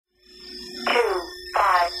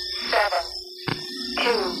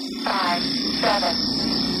7.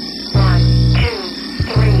 1, 2,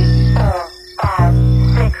 3, 4, 5,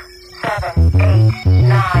 6, 7, 8,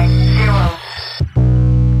 9, 0.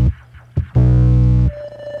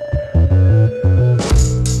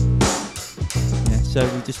 So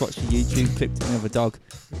we just watched a YouTube clip of a dog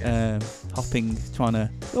hopping, trying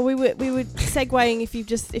to. Well, we were segueing. If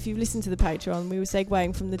you've listened to the Patreon, we were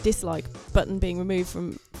segueing from the dislike button being removed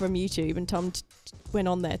from YouTube, and Tom went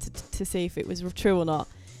on there to see if it was true or not,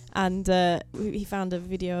 and he found a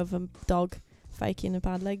video of a dog faking a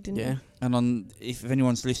bad leg, didn't he? And if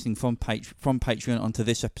anyone's listening from Patreon onto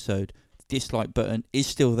this episode, the dislike button is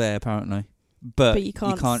still there apparently. But you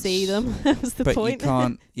can't see them. That was the point.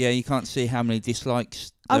 You can't see how many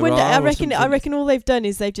dislikes. I reckon all they've done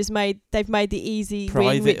is they've made the easy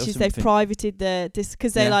win, which is they've privated this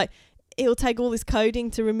because they're like, it'll take all this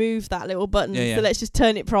coding to remove that little button. So let's just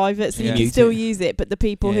turn it private so you can still use it, but the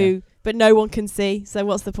people but no one can see. So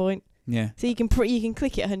what's the point? Yeah. So you can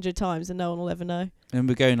click it 100 times and no one will ever know. And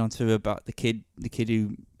we're going on to about the kid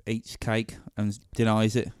who eats cake and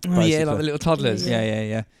denies it. Oh yeah, like the little toddlers.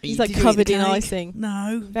 Yeah. He's like covered in icing.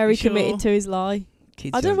 No. Very committed to his lie.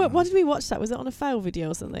 Kids I don't know, what did we watch that? Was it on a fail video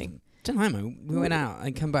or something? Don't know, man. We went out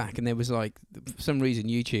and come back and there was like, for some reason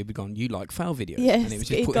YouTube had gone, you like fail videos. Yes, and it was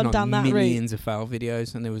just it'd putting gone on down that millions of fail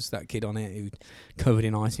videos, and there was that kid on it who covered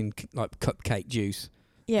in icing, like cupcake juice.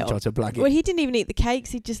 Yeah. Tried to blag it. Well, he didn't even eat the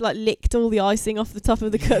cakes. He just like licked all the icing off the top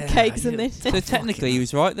of the cupcakes and then. So technically, he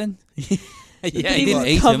was right then. Yeah, he didn't was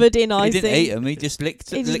eat covered them. in icing. He didn't eat them. He just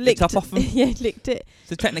licked the top off them. Yeah, he licked it.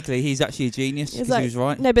 So technically, he's actually a genius because he was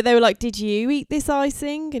right. No, but they were like, "Did you eat this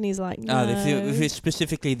icing?" And he's like, "No." If it's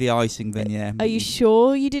specifically the icing, then yeah. Are you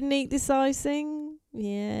sure you didn't eat this icing?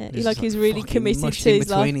 Yeah. He was really committed to his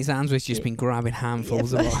life. Between his hands, he's just been grabbing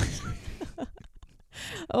handfuls of ice.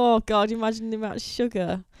 Oh God! Imagine the amount of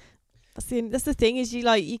sugar. That's the thing is you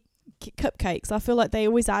cupcakes. I feel like they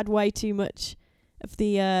always add way too much of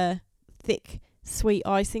the thick sweet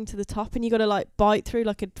icing to the top, and you got to like bite through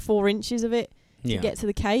like 4 inches of it to get to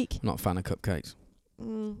the cake. I'm not a fan of cupcakes.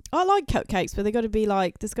 I like cupcakes, but they got to be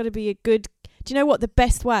like, there's got to be a good. Do you know what the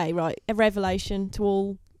best way? Right, a revelation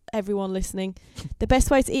to everyone listening. The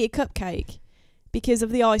best way to eat a cupcake, because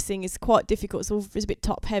of the icing, is quite difficult. It's a bit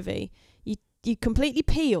top heavy. You completely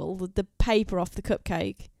peel the paper off the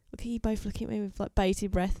cupcake. Look at you both looking at me with like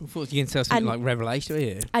bated breath. I thought you can tell something like revelation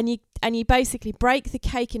here. And you basically break the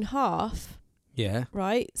cake in half. Yeah.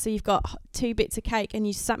 Right? So you've got 2 bits of cake and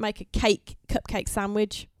you make a cupcake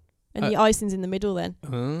sandwich. And the icing's in the middle then.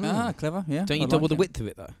 Clever, yeah. Don't you double the width of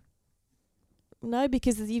it though? No,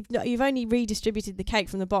 because you've only redistributed the cake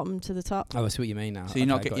from the bottom to the top. Oh, I see what you mean now. So you're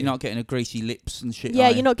not getting a greasy lips and shit. Yeah,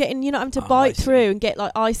 you're not having to bite through and get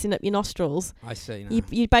like icing up your nostrils. I see now.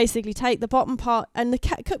 You basically take the bottom part, and the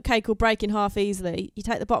cupcake will break in half easily. You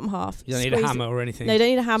take the bottom half. You don't need a hammer or anything. No, you don't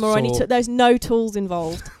need a hammer or any. There's no tools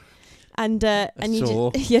involved. And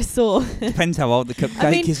saw. Saw. Depends how old the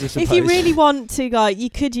cupcake is, I suppose. If you really want to, you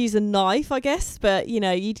could use a knife, I guess. But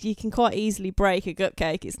you can quite easily break a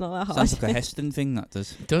cupcake. It's not that hard. Sounds like a Heston thing, that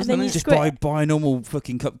does. Doesn't it? Just buy a normal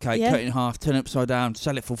fucking cupcake, cut it in half, turn it upside down,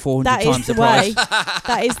 sell it for 400 times the price. price.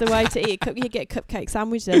 That is the way to eat a You get a cupcake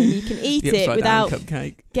sandwich then, and you can eat it without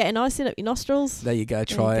getting icing up your nostrils. There you go.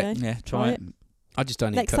 Try it. Yeah, try it. I just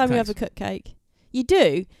don't eat Next cupcakes. time we have a cupcake. You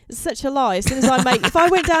do? It's such a lie. As soon as if I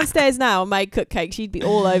went downstairs now and made cupcakes, you'd be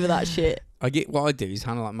all over that shit. What I do is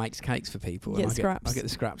Hannah like makes cakes for people. Get and scraps. I get the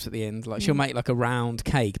scraps at the end. Like she'll make like a round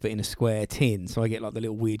cake but in a square tin, so I get like the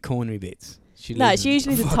little weird cornery bits. It's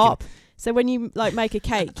usually the top. So when you make a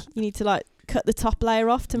cake, you need to cut the top layer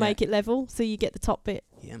off to make it level, so you get the top bit.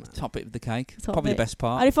 Yeah, man. Top bit of the cake. Probably the best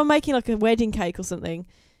part. And if I'm making a wedding cake or something,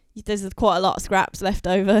 there's quite a lot of scraps left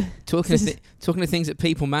over. Talking of things that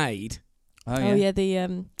people made. Oh yeah,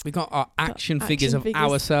 we got our action figures of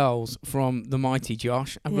ourselves from the mighty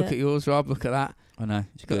Josh. Have a look at yours, Rob. Look at that. I know.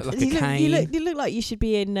 It's got like a cane. You look like you should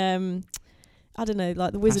be in I don't know,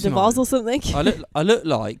 like the Wizard of Oz or something. I look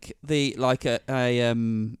like what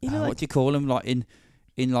do you call them? Like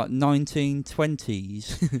in like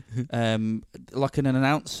 1920s, like an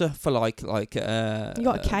announcer for like. You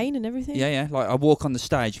got a cane and everything. Yeah. Like I walk on the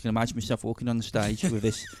stage. You can imagine myself walking on the stage with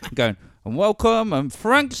this, going, "And welcome, I'm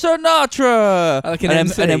Frank Sinatra," like and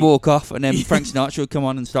then walk off, and then Frank Sinatra would come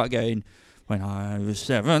on and start going, "When I was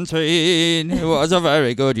 17, it was a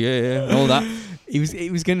very good year," and all that. He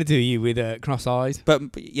was going to do you with cross eyes, but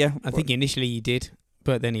yeah, I think initially he did,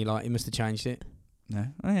 but then he must have changed it. No,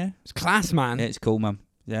 oh yeah, it's class, man. Yeah, it's cool, man.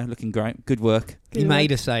 Yeah, looking great. Good work. He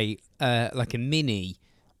made us like a mini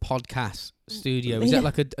podcast studio. Is that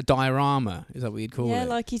like a diorama? Is that what you'd call it? Yeah,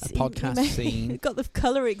 like a podcast scene. Got the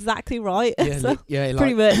colour exactly right. Yeah, so like,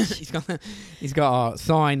 pretty much. he's got our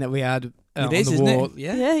sign that we had on the isn't wall. it?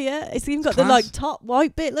 Yeah. It's even got Class. the like top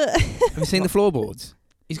white bit. Look. Have you seen the floorboards?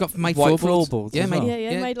 He's got made White floorboards. floorboards as well.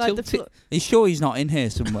 Made like the. Are you sure he's not in here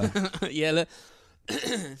somewhere? Yeah, look.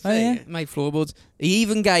 Yeah. Made floorboards. He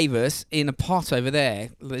even gave us in a pot over there.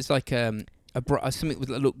 There's like something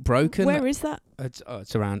that looked broken. Where is that?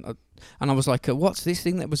 It's around. And I was like, "What's this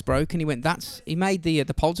thing that was broken?" He went, He made the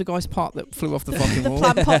poltergeist pot that flew off the fucking The wall."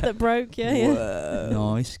 plant pot that broke. Yeah.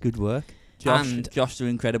 Nice, good work. Josh, you're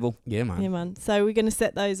incredible. Yeah, man. Yeah, man. So we're gonna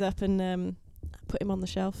set those up and put him on the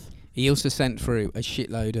shelf. He also sent through a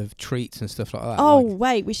shitload of treats and stuff like that. Oh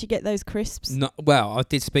wait, we should get those crisps. Well, I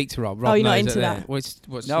did speak to Rob. Rob you're not knows into that? What's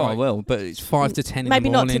No, like I will, but it's 5 to 10 Maybe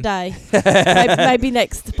in the not morning. today. maybe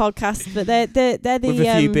next podcast. But they're the with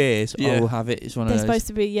a few beers. yeah. I will have it. It's one of they're those. supposed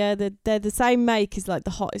to be they're the same make as like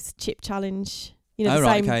the hottest chip challenge. You know, Oh, the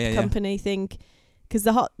right, same okay, yeah. company thing. Because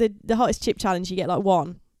the hottest chip challenge, you get like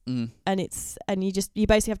one, Mm. and you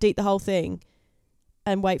basically have to eat the whole thing,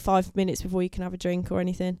 and wait 5 minutes before you can have a drink or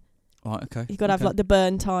anything. Right, okay. You've got to have like the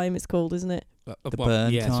burn time. It's called, isn't it? The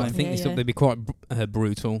burn yeah, so I time. think Yeah. they'd be quite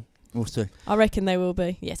brutal. We'll see. I reckon they will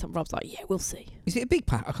be. Yeah, Rob's like, yeah, we'll see. Is it a big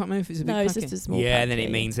pack? I can't remember if it's a big No, packet. it's just a small Yeah, packet, then it yeah.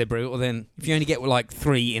 means they're brutal. Then if you only get like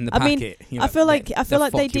 3 in the I mean, packet, I feel like they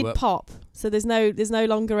fuck you did up. pop. So there's no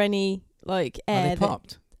longer any like Are air. they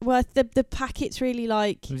popped? Well, the packet's really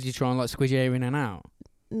like Did you try and like squeeze your air in and out?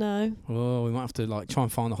 no. Oh, we might have to like try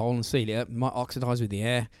and find the hole and seal it up. It might oxidise with the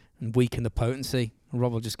air and weaken the potency. And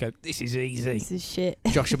Rob will just go, "This is easy." This is shit.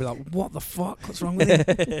 Josh will be like, "What the fuck? What's wrong with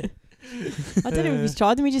him?" I don't know if he's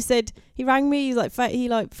tried them. He just said he rang me. He's like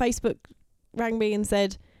Facebook rang me and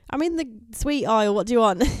said, "I'm in the sweet aisle. What do you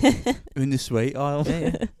want?" In the sweet aisle.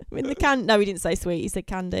 I'm in the can. No, he didn't say sweet. He said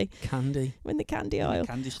candy. Candy. I'm in the candy aisle.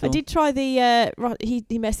 Candy I store. did try the. He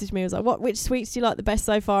messaged me. He was like, "Which sweets do you like the best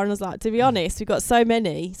so far?" And I was like, "To be honest, we've got so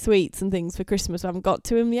many sweets and things for Christmas. We haven't got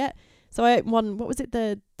to them yet." So I opened one. What was it?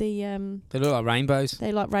 They They look like rainbows.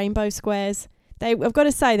 They like rainbow squares. I've got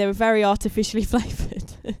to say they were very artificially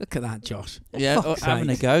flavoured. Look at that, Josh. Yeah, Fuck's having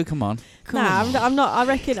a sake. go. Come on. I'm not.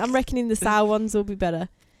 I'm reckoning the sour ones will be better.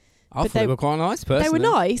 I but thought they were quite nice, personally. They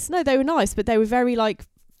were nice. No, they were nice, but they were very like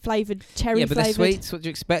flavoured, cherry Yeah, but flavoured. they're sweets. What do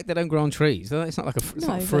you expect? They don't grow on trees. It's not like it's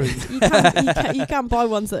not but fruit. you can buy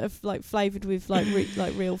ones that are like flavoured with like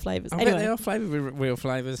real flavours. I bet they Anyway, are flavoured with real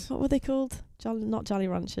flavours. what were they called? Not Jolly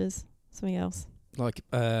Ranchers. Something else. Like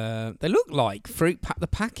they look like fruit. The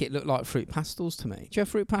packet looked like fruit pastels to me. Do you have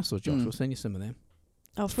fruit pastels, Josh? Mm. I'll send you some of them.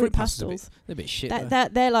 Oh, Fruit fruit pastels. They're a bit shit. though.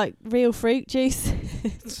 They're like real fruit juice.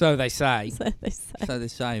 So they say. So they say. So the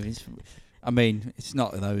same. I mean, it's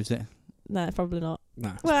not though, is it? No, probably not.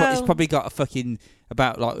 No. It's probably got a fucking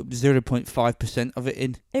about like 0.5% of it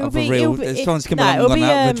in. It of would a be- real. it'll be- If someone's come no, along it'll and be, gone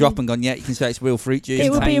out of a um, drop and gone, yeah, you can say it's real fruit juice.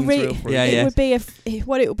 It would be a Contains real. real fruit. Yeah, It yeah. would be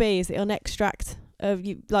what it will be is an extract of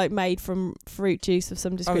like made from fruit juice of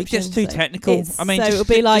some Oh, description. it's just too so technical. it's- I mean, so just,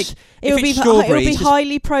 it'll be like just, it'll if be it's it'll be strawberries, just-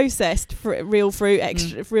 highly processed real fruit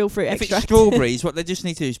real fruit if extract. it's strawberries, what they just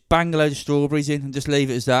need to do is bang a load of strawberries in and just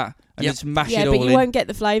leave it as that, and Yep. just mash Yeah, it but all you in. won't get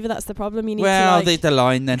the flavour. That's the problem. You need Well, to like. the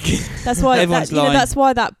line then. That's why everyone's that, you know. lying. That's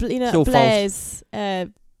why that It's all false.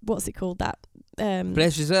 Blair's. What's it called? That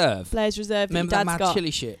Blair's Reserve. Blair's Reserve. That your Remember that dad's mad got.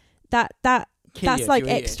 chili shit? That Kill you that's if like you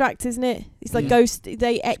eat it. extract, isn't it? It's like Mm. ghost.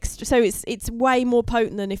 They extra. So it's way more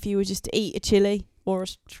potent than if you were just to eat a chili or a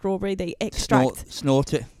strawberry. They extract.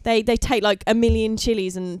 Snort it. They take like a million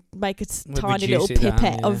chilies and make a Would tiny reduce little it down,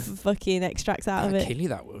 pipette yeah. of fucking extracts out of That'd it. kill you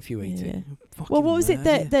that if you eat Yeah. it. Fucking Well, what was it?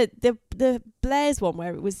 murder you. The Blair's one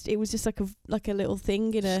where it was just like a little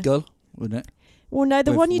thing in a. Skull, wouldn't it? Well, no,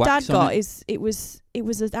 the with one your dad wax on got it. is it was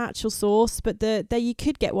an actual sauce, but there you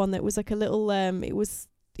could get one that was like a little it was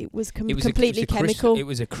It was completely a crystal. chemical. It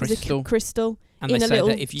was a It was a crystal. crystal And in they a say little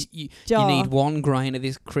that if you jar. need 1 grain of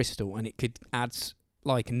this crystal and it could add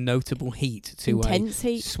like notable heat to intense a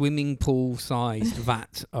heat, swimming pool sized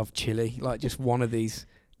vat of chili, like just one of these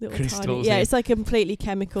little crystals, tiny. Yeah, yeah. it's like completely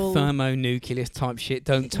chemical. thermonuclear type shit.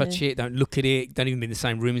 Don't touch Yeah. it, don't look at it, don't even be in the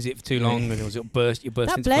same room as it for too long, and you'll burst That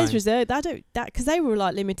into Blair's flames. Reserve, because they were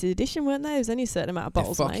like limited edition, weren't they? There was only a certain amount of They're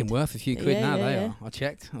bottles fucking made. worth a few quid Yeah, now, yeah, they yeah. are. I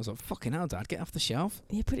checked. I was like, fucking hell, Dad, get off the shelf.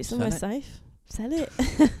 Yeah, put it Sell somewhere it. safe. Sell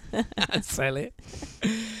it. Sell it.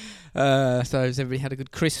 So has everybody had a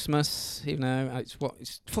good Christmas? Even though it's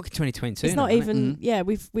fucking 2022. It's now, not isn't it? even. Mhm. Yeah,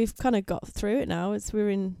 we've kind of got through it now.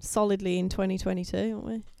 We're solidly in 2022, aren't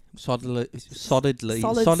we? Solidly. Solidly.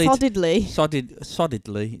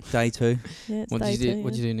 Day 2. Yeah, it's What day did you do? two,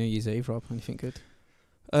 What did yeah. you do New Year's Eve, Rob? Anything good?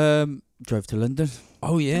 Drove to London.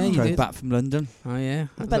 Oh yeah, you Drove did. back from London. Oh yeah.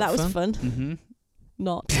 But that was fun. Mm-hmm.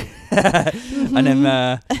 Not. and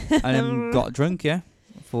then got drunk. Yeah,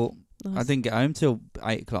 I thought Nice. I didn't get home till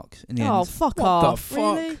 8 o'clock in the Oh, end. fuck What off. the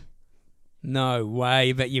fuck? Really? No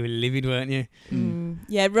way. Bet you were livid, weren't you?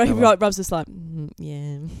 Yeah, Oh, well. right. Rob's just like,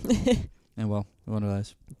 yeah. Yeah, well, one of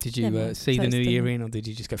those. Did you Never mind. see the new Toast year them. in, or did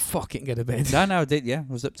you just go fuck it and go to bed? No, I did. Yeah,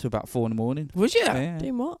 I was up to about 4 in the morning. Was you? Yeah,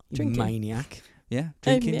 Doing what? You Drinking. maniac. yeah,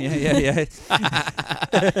 drinking. yeah.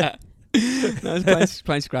 Yeah. No, I was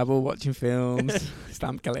playing Scrabble, watching films,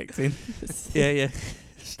 stamp collecting. Yeah.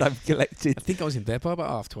 Stamp collected. I think I was in bed by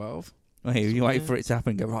about 12:30. Well, here, you wait for it to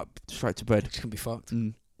happen. Go right straight to bed. Just gonna be fucked.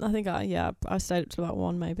 I think I stayed up to about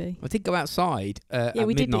 1 maybe. I did go outside at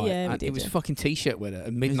we did, midnight. yeah, we and did, it was yeah. fucking t-shirt weather at Yeah,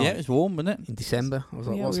 midnight it was warm, wasn't it? in December. I was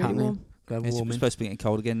like, Yeah, what's really happening? warm. Go It's warming. supposed to be getting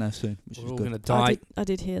cold again now soon, which We're is all good. gonna die. I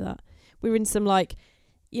did hear that. We were in some like,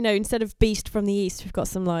 instead of beast from the east, we've got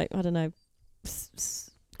some like, I don't know,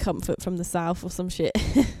 comfort from the south or some shit.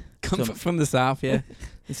 Comfort from the south, yeah.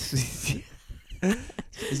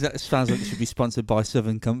 That sounds like it should be sponsored by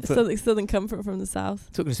Southern Comfort. Southern comfort from the south.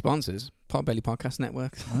 Talking to sponsors, Potbelly Podcast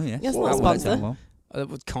Network. Oh yeah, That's Well, not a that works sponsor. out well.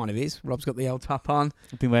 It kind of is. Rob's got the old top on.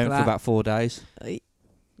 I've been wearing it for That- about 4 days.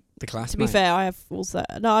 The class, To be mate. fair, I have also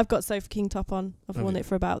I've got Sofa King top on. I've Have worn you? it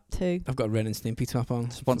for about 2. I've got a Ren and Stimpy top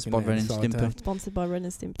on. Sponsored Fucking by Ren and inside Stimpy. there. Sponsored by Ren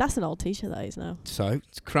and Stimpy. That's an old T-shirt that is now. So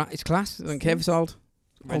it's class. I don't care if it's old.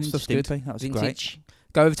 Ren Old and stuff's good. Stimpy, that was great. Vintage.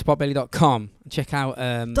 Go over to potbelly.com and check out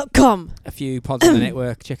 .com. a few pods on the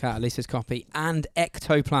network. Check out Alyssa's copy and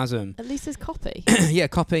Ectoplasm. At least there's copy. Yeah,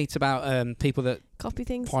 copy. It's about people that Copy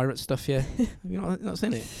things. pirate stuff. Yeah, have you not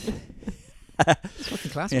seen it? It's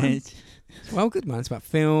fucking class, Yeah, man. it's- It's well good, man. It's about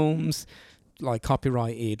films, like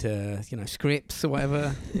copyrighted, scripts or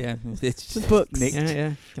whatever. yeah, it's Some books. nicked.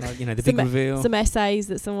 Yeah. Like, the Some big reveal. Some essays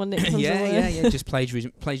that someone nicked from somewhere. yeah. Just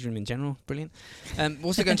plagiarism in general. Brilliant.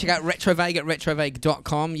 Also, go and check out Retrovag at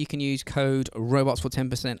retrovag.com. You can use code robots for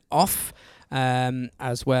 10% off,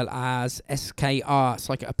 as well as SKR,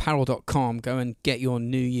 psychapparel.com. Go and get your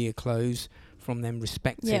New Year clothes from them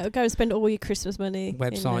respected Yeah, go and spend all your Christmas money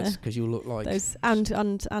websites, because you'll look like in those and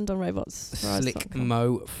on robots. slick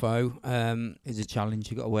mofo. It's a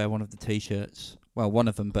challenge. You've got to wear one of the T-shirts. Well, one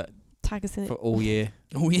of them, but Tag us in for it. all year.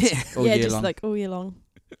 Oh yeah. All Yeah, year just long. like all year long.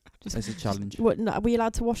 It's a challenge. What? No, are we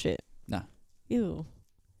allowed to wash it? No. Ew.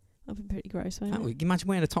 That'd be pretty gross. Wouldn't That it? would, imagine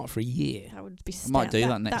wearing a top for a year. That would be. I might do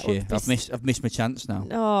that next would year. be I've missed my chance now.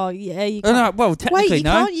 Oh yeah, you Oh, can't. no, well, Wait, technically you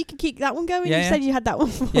no. can't. You can keep that one going. Yeah, You yeah. said you had that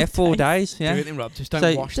one. For Yeah, 4 days. Do Yeah, it then, Rob. Just don't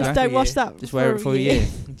So- wash Just that. don't for a wash year. that. just wear it for a year.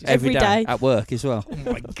 Every Every day day. at work as well. Oh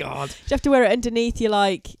my god. Do you have to wear it underneath your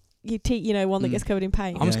one that Mm. gets covered in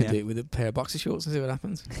paint? I'm just Yeah, gonna do it with a pair of boxer shorts and see what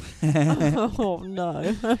happens. Oh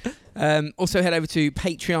no. Also head over to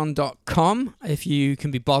patreon.com if you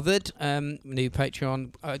can be bothered. New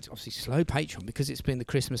Patreon, it's obviously slow Patreon because it's been the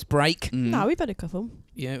Christmas break. Mm. No, we've had a couple.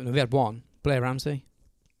 Yeah, we had one. Blair Ramsey,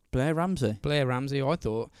 Blair Ramsey. I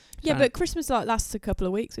thought. Yeah, Sound- but Christmas lasts a couple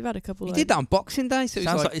of weeks. We've had a couple. He of did that on Boxing Day, so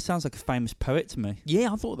It sounds like a famous poet to me.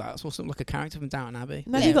 yeah, I thought that. I saw something like a character from Downton Abbey.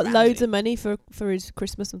 Maybe he got loads of money for his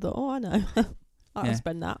Christmas and thought, oh, I know, I'll Yeah.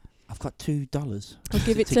 spend that. I've got $2 I'll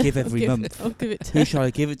give it to give every month. I'll give it Who to. shall I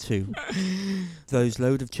give it to? Those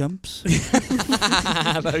load of chumps.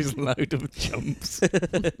 Those load of chumps.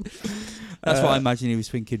 That's what I imagine he was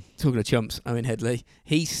thinking. Talking of chumps, Owen Headley,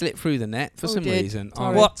 he slipped through the net for Oh, some did. reason.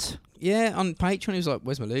 Sorry. What? Yeah, on Patreon, he was like,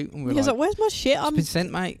 "Where's my loot?" And we He were was like, "Where's my shit?" It's been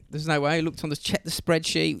sent, mate. There's no way. I looked on this, checked the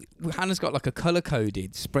spreadsheet. Hannah's got like a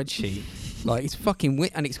colour-coded spreadsheet. Like, it's fucking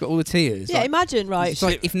and it's got all the tiers. Yeah, like, imagine, right? It's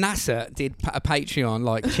like if NASA did a Patreon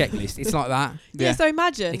like checklist. It's like that. Yeah, so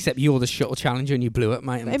imagine. Except you're the shuttle challenger and you blew it,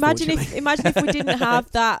 mate. Imagine unfortunately. if we didn't have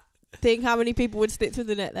that thing, how many people would slip through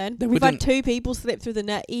the net then? They We've had wouldn't. 2 people slip through the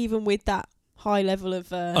net, even with that high level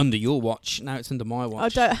of. Under your watch. Now it's under my I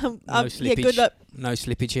watch. don't. No yeah, slippage. good luck. No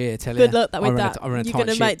slippage here. Tell Good you. luck with that. I ran a You're tight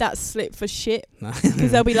gonna ship. make that slip for shit No.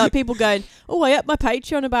 because there'll be like people going, "Oh, I upped my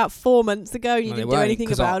Patreon about 4 months ago, and you No, they didn't do won't, anything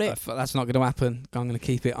 'cause about I- it." that's not going to happen. I'm going to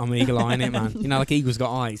keep it. I'm eagle-eyeing it, man. You know, like eagles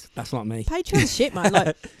got eyes. That's not me. Patreon's shit, man.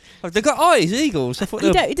 Like Oh, they got eyes, eagles. I thought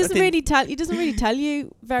it doesn't really tell. It doesn't really tell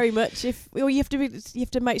you very much. Or you have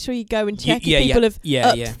to make sure you go and check yeah, if people have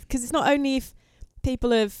yeah, yeah. because it's not only if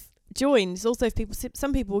people have joined. It's also if people.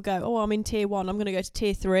 Some people will go, "Oh, I'm in tier 1. I'm going to go to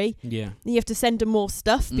tier 3." Yeah. And you have to send them more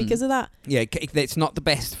stuff because of that. Yeah, it's not the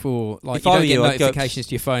best for, like, If you I don't were get you, I'd go up notifications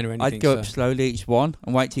to your phone or anything. I'd go so. up slowly each one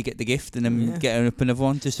and wait till you get the gift and then Yeah. get up another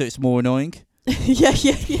one just so it's more annoying. yeah.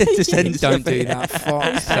 To send Don't stuff do in. that.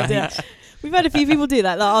 Fuck's I do sake. that. We've had a few people do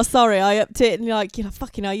that. Like, oh, sorry, I upped it, and you're like,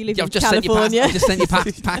 fucking hell, you live Yeah, in I've just sent California. I've just sent your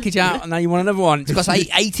package out, and now you want another one. It's cost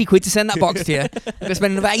 80 quid to send that box to you. I'm going to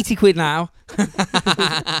spend another 80 quid now.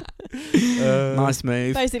 Nice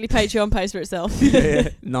move. Basically, Patreon pays for itself.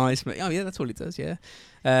 Nice move. Oh, yeah, that's all it does, yeah.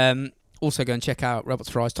 Also, go and check out Robots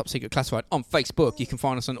for Eyes Top Secret Classified on Facebook. You can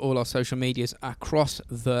find us on all our social medias across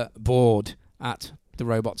the board at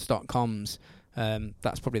therobots.coms.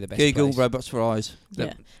 That's probably the best Google place. Robots for Eyes.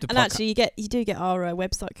 Yeah. And actually, you do get our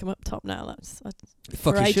website come up top now. That's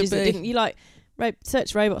for Fucking ages should it be. didn't. You like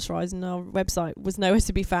search Robots for Eyes, and our website was nowhere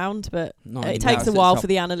to be found. But Not it anymore. takes a it's while top. for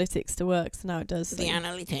the analytics to work. So now it does. The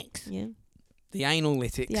analytics. Yeah. The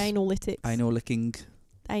analytics. The analytics. Anal licking.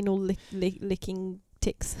 Anal licking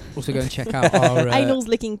ticks. Also, go and check out our... Anal's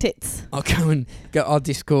licking tits. I'll go and get our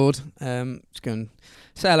Discord. Just go and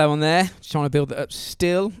say hello on there. Just trying to build it up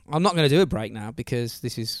still. I'm not going to do a break now because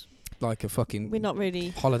this is like a fucking We're not really.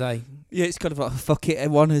 holiday. Yeah, it's kind of like a fuck it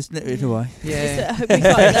one, isn't it, in a way? Yeah.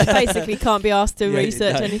 Basically can't be asked to Yeah,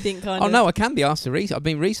 research no. anything kind Oh, of. no, I can be asked to research. I've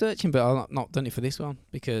been researching, but I've not done it for this one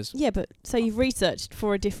because... Yeah, but so you've researched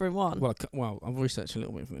for a different one. Well, I've researched a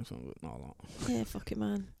little bit for this one, but not a lot. Yeah, fuck it,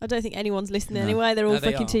 man. I don't think anyone's listening No. anyway. They're all No,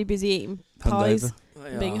 they fucking are. too busy eating pies, Hungover.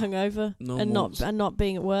 and being hungover, Normals. and not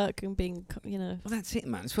being at work and being, Well, that's it,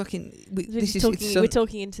 man. It's fucking... we're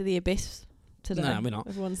talking into the abyss today. No, we're not.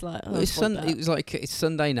 Everyone's like, oh, Well, it's fuck that. It was like it's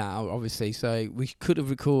Sunday now, obviously. So we could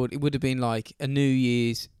have recorded. It would have been like a New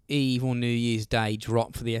Year's Eve or New Year's Day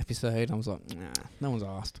drop for the episode. I was like, nah, no one's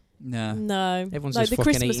asked. No. No, Everyone's like just the fucking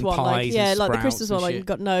Christmas eating one, pies like and yeah, like the sprouts Christmas and one, like shit. you've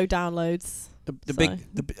got no downloads. The So- big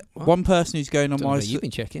What? one person who's going on Don't know, my you've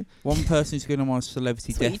been checking. one person who's going on my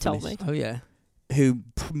celebrity That's what you death told list, me. Oh yeah. who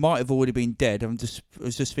might have already been dead. I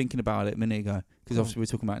was just thinking about it a minute ago because Oh. obviously we're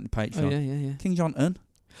talking about it in the Oh Patreon. yeah. King John Un.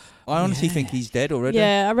 I honestly think Yeah. he's dead already.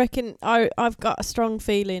 Yeah, I reckon I've got a strong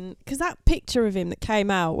feeling because that picture of him that came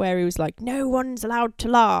out where he was like, "No one's allowed to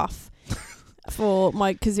laugh,"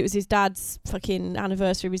 because it was his dad's fucking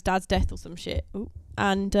anniversary of his dad's death or some shit. Ooh.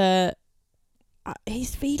 And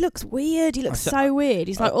he looks weird. He looks so weird.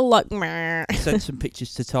 He's like all like. Meh. I sent some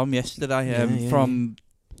pictures to Tom yesterday Yeah. from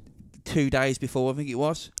 2 days before, I think it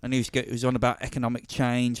was, and he was on about economic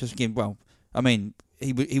change. I was thinking, well, I mean,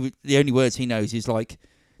 he the only words he knows is like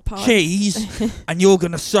Pies. cheese, and you're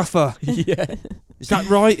gonna suffer. Yeah. Is that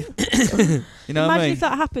right? You know what I Imagine mean? if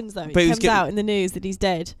that happens though. It But he was comes getting- out in the news that he's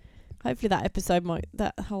dead. Hopefully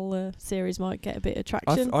that whole series might get a bit of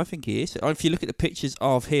traction. I think he is. If you look at the pictures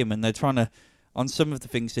of him, and they're trying to, on some of the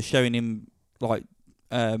things, they're showing him like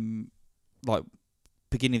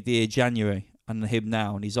beginning of the year, January, and him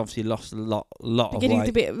now, and he's obviously lost a lot Beginning of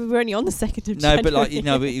of weight. the bit, we're only on the 2nd of No, January.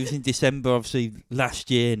 but but he was in December, obviously last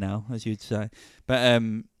year now, as you'd say. But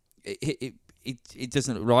it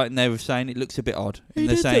doesn't look right, and they were saying it looks a bit odd. And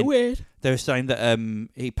they're saying weird. they were saying that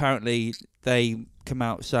he apparently they come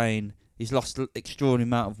out saying he's lost an extraordinary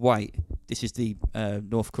amount of weight. This is the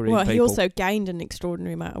North Korean Well, people. he also gained an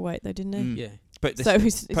extraordinary amount of weight, though, didn't he? Mm. Yeah. But this, So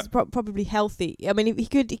he's probably healthy. I mean,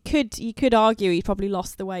 you could argue he probably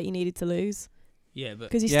lost the weight he needed to lose Yeah, but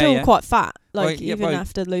because he's Yeah, still yeah. quite fat. Like Well, yeah, even well,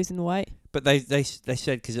 after losing the weight. but they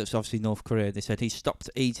said, because it's obviously North Korea, they said he stopped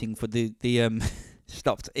eating for the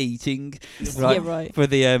stopped eating right, Yeah, right. for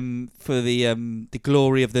the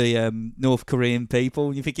glory of the North Korean people.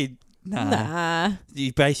 And you're thinking, nah.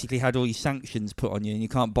 You basically had all your sanctions put on you, and you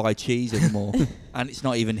can't buy cheese anymore. And it's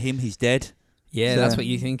not even him; he's dead. yeah, So- that's what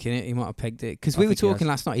you think, innit? He might have pegged it because I we were think he talking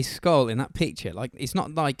has. last night. His skull in that picture, like it's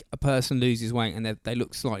not like a person loses weight and they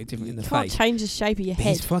look slightly different in the You can't face. change the shape of your But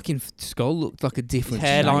head. his fucking skull looked like a His different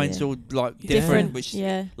hairline's Yeah. all like Yeah. different, which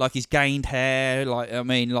yeah. like he's gained hair. Like I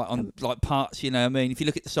mean, like on like parts. You know, what I mean, if you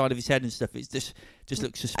look at the side of his head and stuff, it's just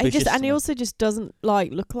looks suspicious. And to he me. also just doesn't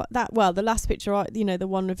look like that. Well, the last picture, the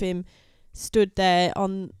one of him stood there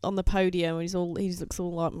on the podium, and he just looks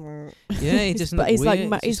all like. "Meh." Yeah, he doesn't. But look his weird.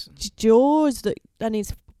 like It's his just jaws and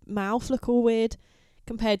his mouth look all weird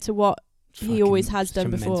compared to what he always fucking has such done a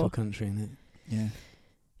before. mental country, innit? yeah.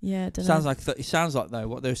 Yeah, I don't Sounds know. like it sounds like though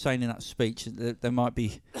what they were saying in that speech that they might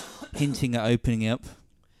be hinting at opening up.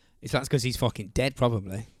 It's that's because he's fucking dead,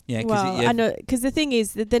 probably. Yeah, Well, I know because the thing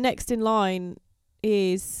is that the next in line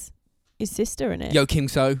is his sister in it. Yo Kim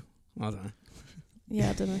So. I don't know.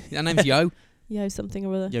 Yeah, I don't know. Her name's Yo. Yo something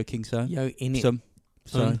or other. Yo King So. Yo in it. Some.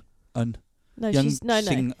 So. No, Young she's no.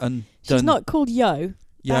 Sing Un. She's not called Yo.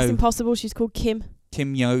 That's Yo. impossible. She's called Kim.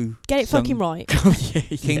 Kim Yo. Get it Sung. fucking right. Oh,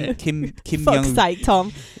 yeah. Kim Fuck's Young. sake,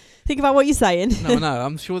 Tom. Think about what you're saying. No,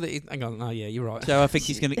 I'm sure that. Hang on. Oh, yeah, you're right. So I think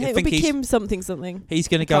he's gonna. I It'll think be he's Kim something something. he's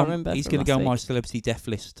gonna I go. can't remember He's from gonna go last on my week. celebrity death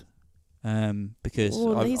list. Because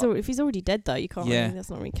Well, I- if he's already dead though, you can't. Yeah. Really, that's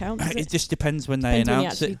not really count. Does it it? just depends when they Depends when he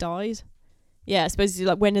announce actually it. died. Yeah, I suppose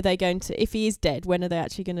like when are they going to? If he is dead, when are they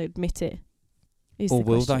actually going to admit it? Is Or the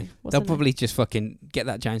will question. they? What's They'll her name? probably just fucking get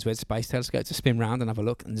that James Webb Space Telescope to spin round and have a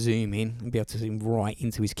look and zoom in and be able to zoom right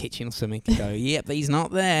into his kitchen or something and go, yep, he's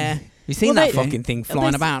not there. You seen Well, that they- fucking thing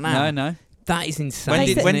flying they- about now? No. That is insane. When They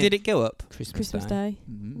did said- when did it go up? Christmas Christmas Day. Day.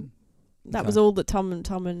 Mm. That Okay. was all that Tom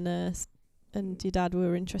and your dad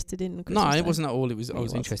were interested in. Christmas No, Day. it wasn't at all. It was. I Yeah, it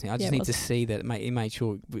was was. interesting. I Yeah, just it need was. to see that it made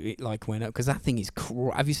sure it like went up because that thing is.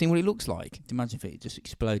 Have you seen what it looks like? Imagine if it just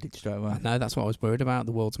exploded straight away. I know that's what I was worried about.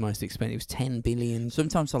 The world's most expensive. It was 10 billion.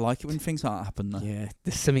 Sometimes I like it when things like that happen, though. Yeah,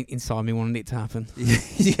 there's something inside me wanting it to happen.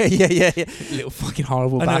 yeah. Little fucking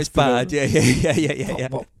horrible. I know it's bastard. bad. Yeah.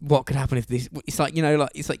 What could happen if this? It's like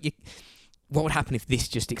what would happen if this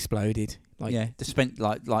just exploded? Like Yeah, they spent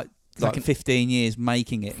like like 15 years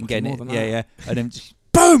making it and Fucking getting more it. than Yeah, that. and then just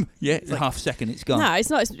boom. Yeah, It's in like- half a second it's gone. No, it's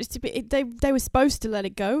not. They were supposed to let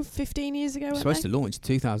it go 15 years ago. It's weren't supposed to launch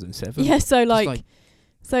 2007. Yeah, so It's like,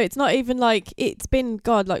 so it's not even like it's been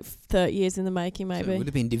like 30 years in the making, So it maybe. would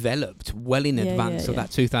have been developed well in Yeah, advance yeah, of yeah.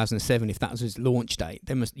 that 2007. If that was its launch date,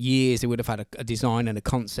 they would have had a design and a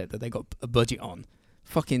concept that they got a budget on.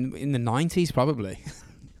 Fucking in the 90s, probably.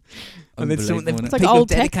 And then Unbelievable, isn't it? It's like people old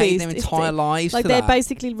have tech dedicated these- their it's entire lives Like to they're that.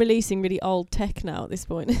 basically releasing really old tech now at this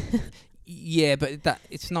point. Yeah, but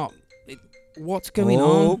it's not. What's going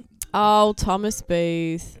Oh. on? Oh, Thomas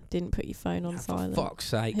Booth didn't put your phone on For silent. fuck's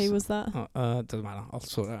sake. Who was that? Doesn't matter. I'll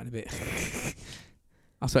sort it out in a bit.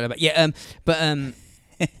 I'll sort it out. Yeah, but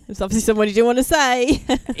It's obviously someone you didn't want to say.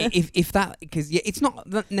 if that, because it's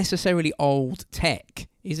not necessarily old tech,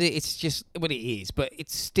 is it? It's just what it is, but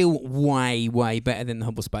it's still way better than the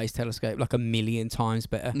Hubble Space Telescope, like 1,000,000 times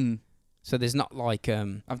better. Mm. So there's not like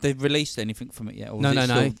Have they released anything from it yet? Or No, is it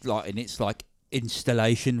no. still, like in its like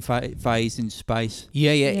installation phase in space.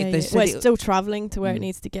 yeah. Yeah, They yeah. said Well, it's it- still travelling to where it Mm.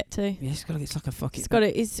 needs to get to. yeah, it's like a fucking It's got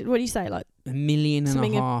to. It's what do you say? Like 1.5 million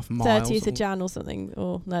miles. 30th of Jan or something.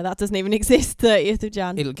 Or no, that doesn't even exist. 30th of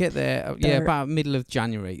Jan. It'll get there, There. about middle of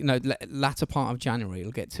January. No, latter part of January.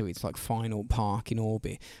 It'll get to its like final park in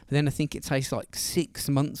orbit. But then I think it takes like 6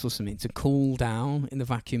 months or something to cool down in the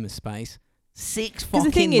vacuum of space. 6 fucking Because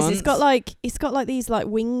the thing is, months. it's got like these like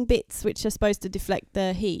wing bits which are supposed to deflect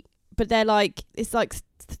the heat, but they're like it's like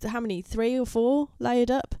how many 3 or 4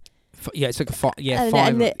 layered up. Yeah, it's like a five. Yeah, and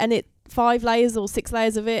 5. it 5 layers or 6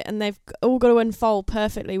 layers of it, and they've all got to unfold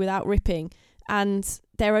perfectly without ripping, and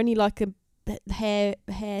they're only like a hair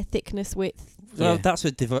thickness width. Well, Yeah. that's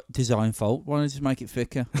a design fault. Why don't you just make it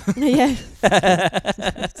thicker? Yeah,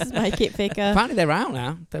 just make it thicker. Apparently they're out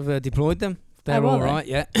now. They've deployed them. They're Oh, are all they? right,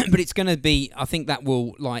 yeah. But it's going to be, I think that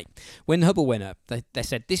will, like, when Hubble went up, they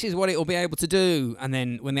said, this is what it will be able to do. And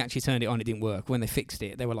then when they actually turned it on, it didn't work. When they fixed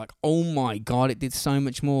it, they were like, oh my God, it did so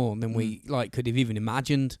much more than we, like, could have even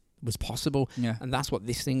imagined was possible. Yeah. And that's what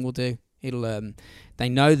this thing will do. It'll, they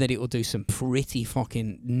know that it will do some pretty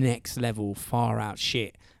fucking next level, far out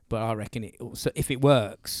shit. But I reckon if it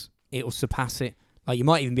works, it'll surpass it. Like, you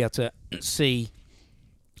might even be able to see...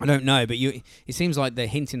 I don't know, but it seems like they're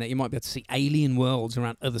hinting that you might be able to see alien worlds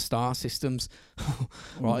around other star systems.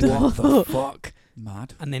 Right. What the fuck?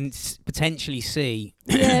 Mad. And then potentially see.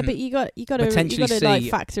 Yeah, but you got to Potentially like see-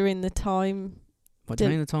 factor in the time. What do you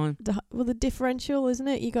mean the time? The differential, isn't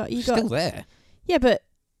it? You got Still there. yeah, but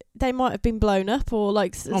they might have been blown up, or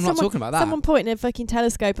like I'm not talking about that. Someone pointing a fucking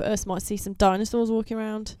telescope at us might see some dinosaurs walking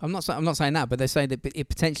around. I'm not saying that, but they say that it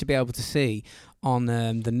potentially be able to see on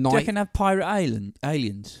the Do you night. reckon have pirate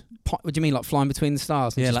aliens? What do you mean, like flying between the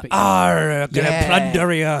stars? And Yeah, just like, be- gonna Yeah.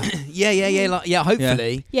 plunder you. yeah.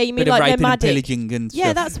 Hopefully, Yeah, you mean Bit like of they're raping and magic. pillaging and Yeah,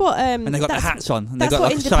 stuff. that's what. And they got the that's- hats on, and they that's got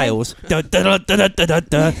what like sails. Da, da, da, da, da, da,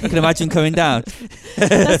 da. I can imagine coming down.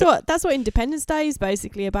 that's what Independence Day is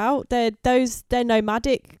basically about. They're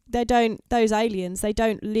nomadic. Those aliens. They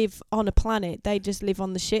don't live on a planet. They just live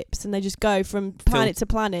on the ships, and they just go from planet to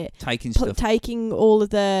planet, Taking stuff. taking all of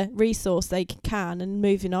the resource they can and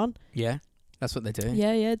moving on. yeah, that's what they do.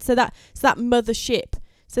 Yeah. So that mother ship.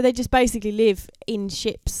 So they just basically live in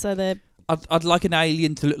ships. So they're I'd like an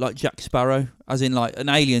alien to look like Jack Sparrow, as in like an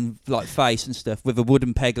alien like face and stuff with a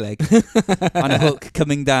wooden peg leg and a hook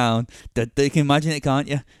coming down. You can imagine it, can't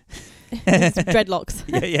you? dreadlocks.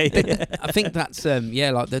 Yeah. I think that's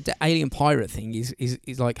like the alien pirate thing is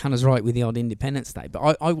like Hannah's right with the odd Independence Day.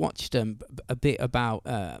 But I watched a bit about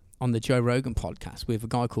on the Joe Rogan podcast with a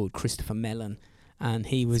guy called Christopher Mellon, and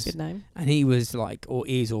he was Good name. like, or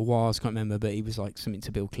is or was, can't remember, but he was like something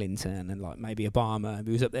to Bill Clinton and like maybe Obama.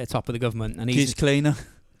 He was up there top of the government, and Kids cleaner.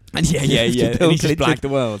 And yeah, and he just blagged the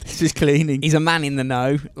world. It's just cleaning. He's a man in the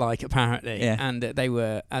know, like, apparently. Yeah. And they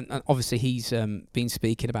were, and obviously he's been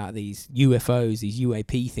speaking about these UFOs, these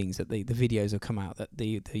UAP things that the videos have come out that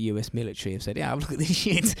the US military have said, yeah, look at this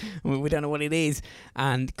shit. We don't know what it is.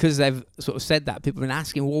 And because they've sort of said that, people have been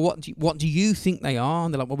asking, well, what do you think they are?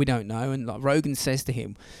 And they're like, well, we don't know. And like Rogan says to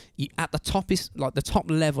him, at the toppest, like the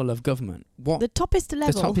top level of government, The toppest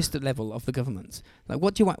level. the toppest level of the government, like,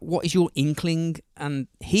 what do you want? What is your inkling? And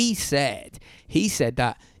he said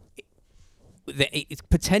that it's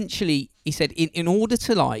potentially, he said, in order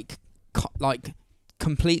to like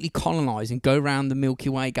completely colonize and go around the Milky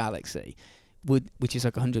Way galaxy, which is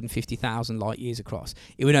like 150,000 light years across,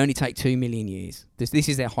 it would only take 2 million years. This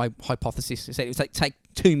is their hypothesis. They said it would take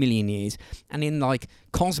 2 million years, and in like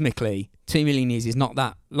cosmically, 2 million years is not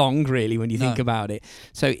that long really when you think about it.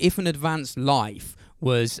 So if an advanced life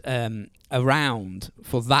was around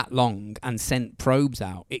for that long and sent probes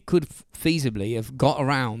out, it could feasibly have got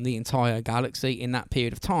around the entire galaxy in that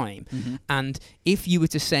period of time. Mm-hmm. And if you were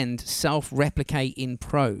to send self-replicating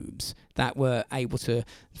probes that were able to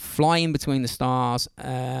fly in between the stars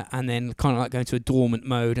and then kind of like go into a dormant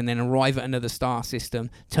mode and then arrive at another star system,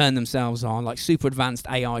 turn themselves on, like super advanced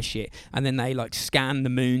AI shit, and then they like scan the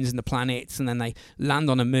moons and the planets, and then they land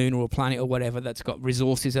on a moon or a planet or whatever that's got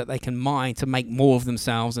resources that they can mine to make more of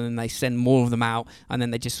themselves, and then they send more of them out, and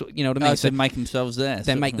then they just, you know what I mean? So they make themselves there.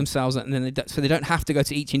 They make themselves, and then so they don't have to go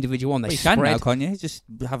to each individual one. They You spread. can now, can't you? Just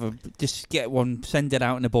get one, send it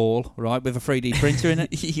out in a ball, right, with a 3D printer in it.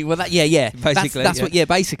 Well, yeah. Basically, that's what. Yeah,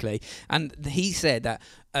 basically. And he said that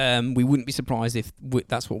we wouldn't be surprised if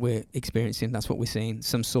that's what we're experiencing. That's what we're seeing.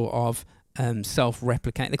 Some sort of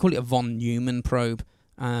self-replicate. They call it a von Neumann probe.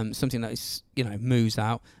 Something that is, moves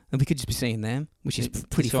out, and we could just be seeing them, which is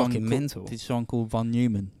pretty fucking mental. Did someone called von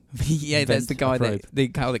Neumann? Yeah, that's the guy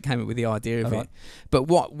that came up with the idea of it. Right. But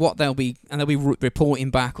what they'll be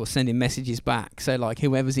reporting back or sending messages back. So like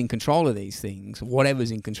whoever's in control of these things,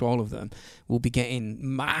 whatever's in control of them, will be getting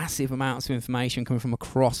massive amounts of information coming from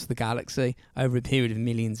across the galaxy over a period of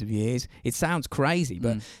millions of years. It sounds crazy,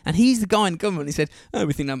 but and he's the guy in government. He said, "Oh,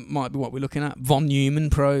 we think that might be what we're looking at: von Neumann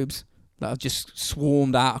probes that have just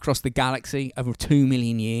swarmed out across the galaxy over 2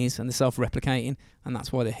 million years, and they're self-replicating, and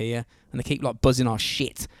that's why they're here. And they keep like buzzing our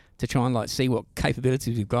shit to try and like see what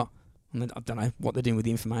capabilities we've got. And I don't know what they're doing with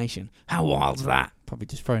the information. How wild's that? Probably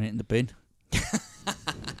just throwing it in the bin.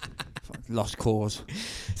 Lost cause.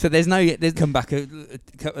 So there's come back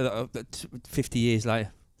 50 years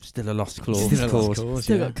later. Still a lost cause.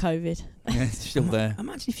 Still got COVID. Yeah, it's still there.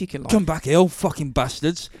 Imagine if you could like come back here, fucking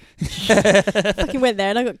bastards. Fucking went there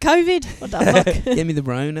and I got COVID. What the fuck? Give me the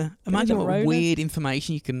Rona. Imagine what Rona. weird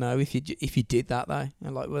information you can know if you did that though,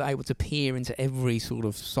 and like were able to peer into every sort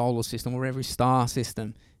of solar system or every star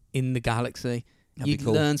system in the galaxy. That'd You'd be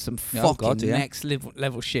cool. learn some fucking next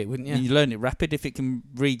level shit, wouldn't you? And you learn it rapid if it can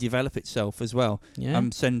redevelop itself as well. Yeah.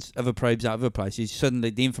 Send other probes out of other places. Suddenly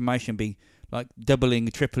the information be like doubling,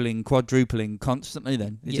 tripling, quadrupling constantly.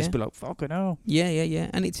 Then you just be like, fucking hell. Yeah.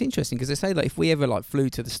 And it's interesting because they say that if we ever like flew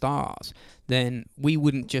to the stars, then we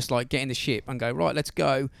wouldn't just like get in the ship and go, right, let's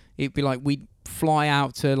go. It'd be like we'd fly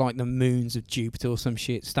out to like the moons of Jupiter or some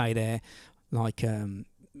shit, stay there, like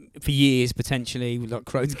for years potentially. Like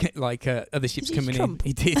Crows get like other ships coming in.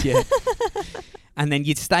 He did, yeah. And then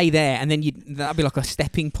you'd stay there, and then that'd be like a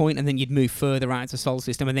stepping point, and then you'd move further out into the solar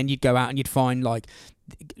system, and then you'd go out and you'd find like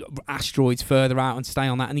asteroids further out and stay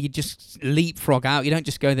on that, and you'd just leapfrog out. You don't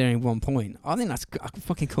just go there in one point. I think that's a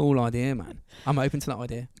fucking cool idea, man. I'm open to that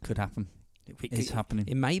idea. Could happen. It's happening.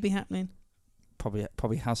 It may be happening.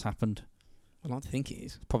 Probably has happened. Well, I think it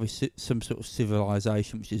is. Probably some sort of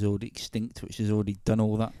civilization which is already extinct, which has already done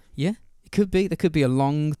all that. Yeah. Could be. There could be a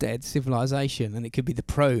long dead civilization, and it could be the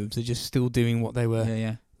probes are just still doing what they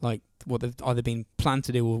were, like what they've either been planned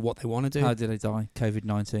to do or what they want to do. How did they die?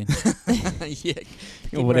 COVID-19. Yeah,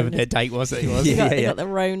 or whatever their date was. That it was. You got the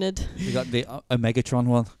Ronad. You got the Omegatron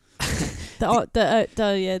one.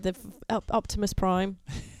 the Optimus Prime.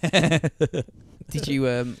 Did you?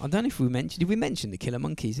 I don't know if we mentioned. Did we mention the killer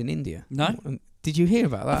monkeys in India? No. Did you hear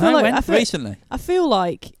about that? Recently. I feel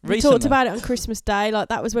like we talked about it on Christmas Day. Like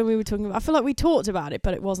that was when we were talking about. I feel like we talked about it,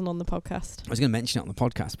 but it wasn't on the podcast. I was going to mention it on the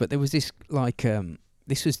podcast, but there was this like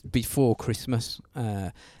this was before Christmas,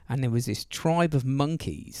 and there was this tribe of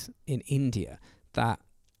monkeys in India that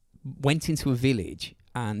went into a village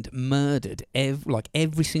and murdered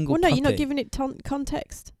every single. Well, no, puppy. you're not giving it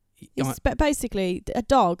context. It's basically a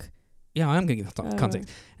dog. Yeah, I am going to give context.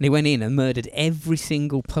 And he went in and murdered every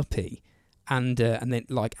single puppy and then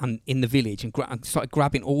and in the village and started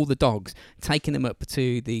grabbing all the dogs, taking them up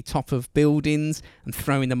to the top of buildings and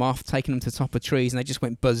throwing them off, taking them to the top of trees, and they just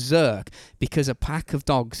went berserk because a pack of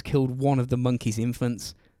dogs killed one of the monkey's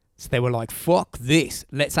infants. So they were like, fuck this,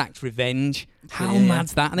 let's act revenge. How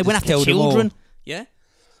mad's that? And they went after children. Yeah.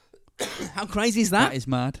 How crazy is that? That is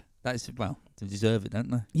mad. That is, well, they deserve it,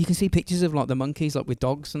 don't they? You can see pictures of like the monkeys like with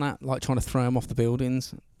dogs and that, like trying to throw them off the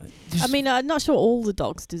buildings. I mean, I'm not sure all the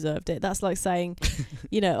dogs deserved it. That's like saying,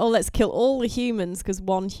 let's kill all the humans because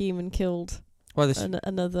one human killed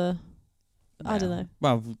another. I don't know.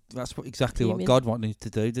 Well, that's exactly what Human. God wanted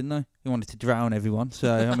to do, didn't they? He wanted to drown everyone.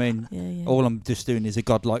 So, I mean, all I'm just doing is a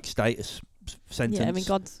godlike status sentence. Yeah, I mean,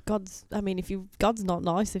 God's. I mean, God's not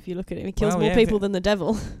nice if you look at him. He kills more people than the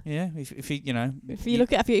devil. Yeah, if you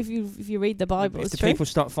look at if you read the Bible, if it's the people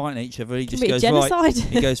start fighting each other, he just goes genocide. right.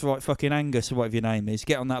 He goes right, fucking Angus or whatever your name is.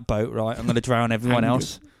 Get on that boat, right? I'm going to drown everyone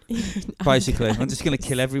else. Basically, I'm just going to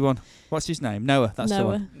kill everyone. What's his name? Noah. That's the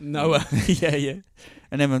one. Noah. yeah.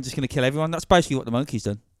 And then I'm just going to kill everyone. That's basically what the monkey's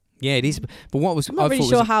done. Yeah, it is. But what was I'm not really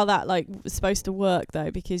sure how that was supposed to work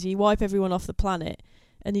though, because you wipe everyone off the planet,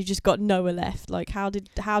 and you just got Noah left. Like, how did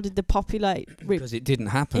the populate? Because it didn't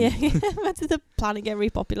happen. Yeah, how did the planet get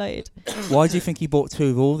repopulated? Why do you think he bought two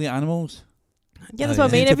of all the animals? Yeah, that's what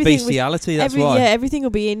I mean. It's bestiality. That's why. Yeah, everything will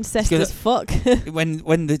be incest as fuck.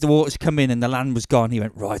 when the waters come in and the land was gone, he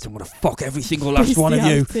went, right, I'm going to fuck every single last one of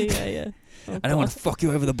you. Yeah. And I want to fuck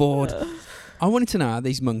you over the board. I wanted to know how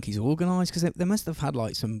these monkeys organised, because they must have had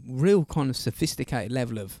like some real kind of sophisticated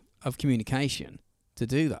level of communication to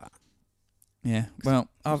do that. Yeah, well,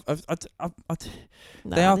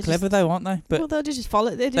 they are clever though, aren't they? But they'll just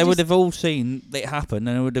follow. They would have all seen it happen,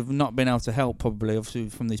 and they would have not been able to help, probably, obviously,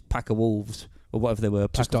 from this pack of wolves or whatever they were,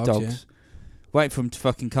 pack of dogs. Yeah. Wait for them to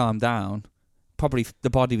fucking calm down. Probably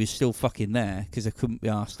the body was still fucking there because they couldn't be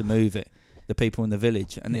asked to move it. The people in the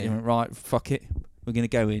village, and they went, right, fuck it, we're going to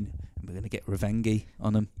go in. We're going to get revenge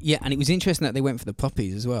on them. Yeah, and it was interesting that they went for the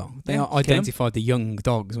puppies as well. They identified the young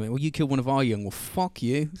dogs. I mean, well, you killed one of our young. Well, fuck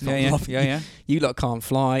you. Yeah. You lot can't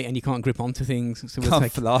fly and you can't grip onto things. So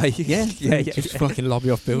can't fly. Yeah. Just fucking lobby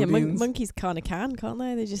off buildings. Yeah, monkeys kind of can't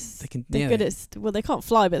they? They're good at. Well, they can't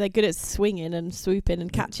fly, but they're good at swinging and swooping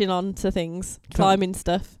and catching on to things, climbing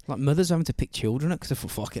stuff. Like mothers having to pick children up because they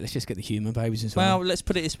thought, fuck it, let's just get the human babies as well. Well, let's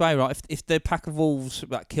put it this way, right? If the pack of wolves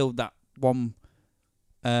that killed that one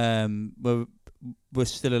were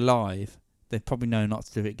still alive, they probably know not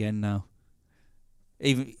to do it again now.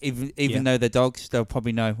 Even though they're dogs, they'll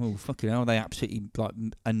probably know. Oh, fucking hell! They absolutely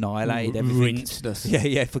annihilated everything. Rinsed us.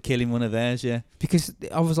 Yeah, for killing one of theirs. Yeah, because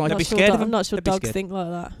I was like, they'd be scared of them. I'm not sure dogs think like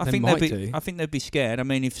that. I think they'd be scared. I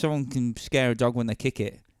mean, if someone can scare a dog when they kick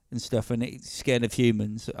it and stuff, and it's scared of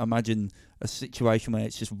humans, imagine a situation where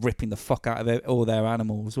it's just ripping the fuck out of all their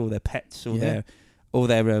animals, all their pets, all their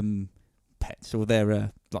pets, or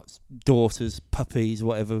their like daughters, puppies,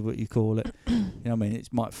 whatever what you call it. You know what I mean? It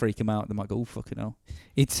might freak them out. They might go, "Oh, fucking hell!"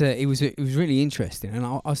 It was really interesting, and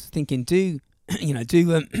I was thinking, do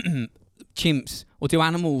chimps or do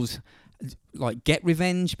animals like get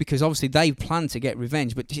revenge? Because obviously they plan to get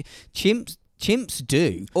revenge, but chimps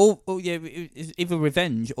do. Is either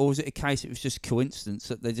revenge, or was it a case it was just coincidence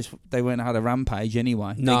that they went and had a rampage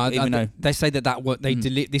anyway? No, they say that what they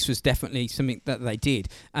this was definitely something that they did,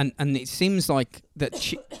 and it seems like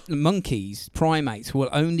that monkeys, primates, will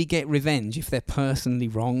only get revenge if they're personally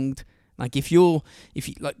wronged. Like if you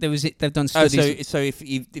like they've done studies. So if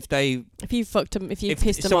you fucked them, if you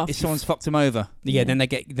pissed them off, if someone's fucked them over, then they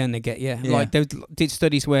get Like they did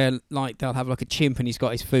studies where like they'll have like a chimp and he's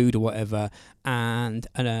got his food or whatever, and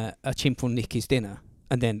a chimp will nick his dinner,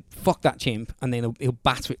 and then fuck that chimp, and then he'll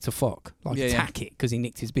batter it to fuck, like attack it because he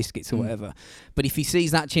nicked his biscuits or whatever. But if he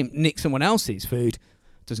sees that chimp nick someone else's food,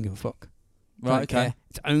 doesn't give a fuck. Right? Okay. Care.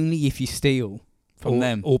 It's only if you steal from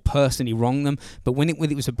them or personally wrong them. But when it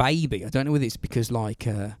was a baby, I don't know whether it's because like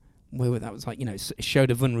where that was like, it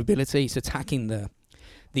showed a vulnerability. It's attacking the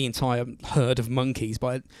entire herd of monkeys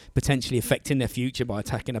by potentially affecting their future by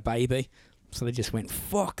attacking a baby. So they just went,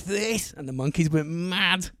 fuck this, and the monkeys went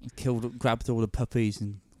mad. Grabbed all the puppies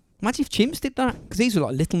and. Imagine if chimps did that, because these were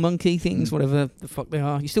like little monkey things, whatever the fuck they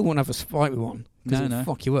are. You still won't have a fight with one because it'll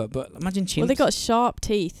fuck you up. But imagine chimps. Well, they got sharp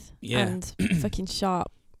teeth and fucking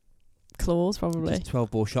sharp claws, probably.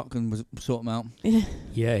 12-bore shotgun was sort them out.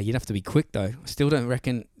 Yeah, you'd have to be quick though. I still don't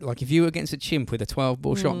reckon. Like if you were against a chimp with a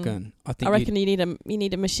 12-bore shotgun, I reckon you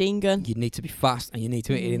need a machine gun. You'd need to be fast, and you need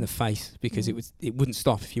to hit it in the face because it wouldn't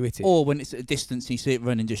stop if you hit it. Or when it's at a distance, you see it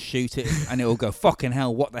run and just shoot it, and it'll go, fucking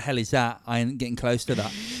hell, what the hell is that? I ain't getting close to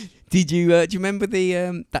that. Do you remember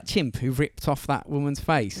the that chimp who ripped off that woman's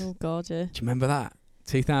face? Oh God, yeah. Do you remember that?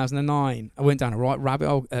 2009. I went down a right rabbit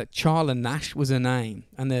hole. Charla Nash was her name,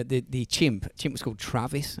 and the chimp was called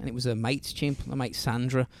Travis, and it was her mate's chimp, my mate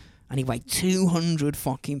Sandra, and he weighed 200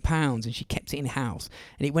 fucking pounds, and she kept it in house,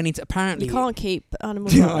 and it went into apparently. You can't keep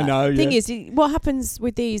animals like that. I know. Thing is, what happens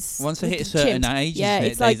with these? Once they with hit a the certain chimps, age, yeah, isn't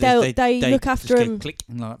it? it's like they look after just go them. click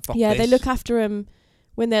and like, fuck Yeah, this. they look after them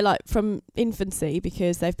when they're like from infancy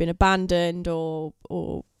because they've been abandoned or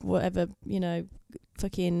whatever,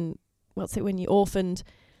 fucking what's it when you're orphaned.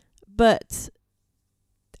 But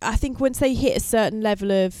I think once they hit a certain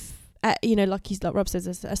level of, like Rob says,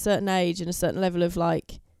 a certain age and a certain level of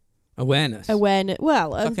like awareness.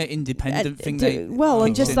 Well, It's like an independent thing.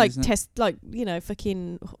 and just in, like isn't it? test, like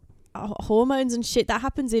fucking hormones and shit that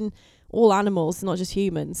happens in all animals, not just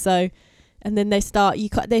humans. So. And then they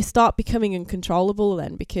start becoming uncontrollable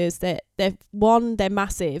then because they're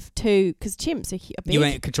massive. Two, because chimps are big. You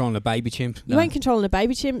ain't controlling a baby chimp. You ain't controlling a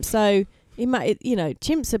baby chimp, so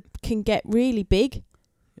chimps can get really big,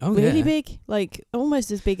 really big, like almost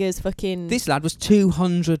as big as fucking. This lad was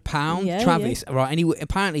 200 pounds, Yeah, Travis, right? And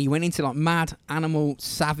apparently he went into like mad animal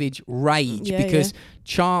savage rage because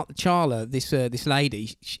Charla, this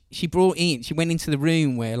lady, she went into the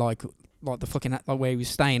room where like the fucking where he was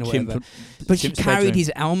staying or whatever. But she carried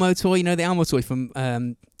his Elmo toy, the Elmo toy from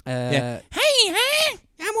Hey,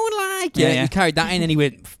 Elmo like. Yeah, he carried that in and he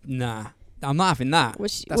went, nah, I'm not having that.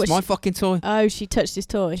 That's my fucking toy. Oh, she touched his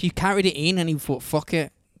toy. She carried it in and he thought, fuck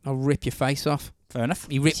it, I'll rip your face off. Fair enough.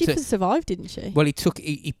 He ripped she it. survived, didn't she? Well,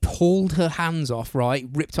 he pulled her hands off, right?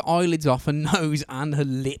 Ripped her eyelids off, her nose and her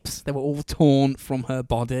lips. They were all torn from her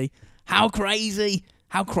body. How crazy!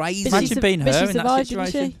 How crazy! Imagine being her in that survived,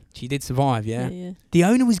 situation. Didn't She did survive, yeah. Yeah. The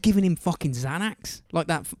owner was giving him fucking Xanax, like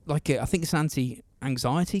that. I think it's an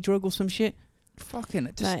anti-anxiety drug or some shit. Fucking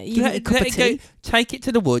just Mate, you let need it go. Take it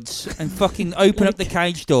to the woods and fucking open up the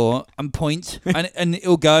cage door and point and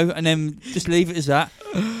it'll go and then just leave it as that.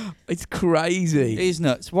 It's crazy. It is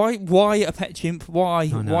nuts. Why a pet chimp? Why?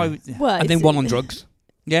 I know. Why? Well, And then one on drugs.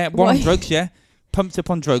 Yeah, one on Why? drugs. Yeah, pumped up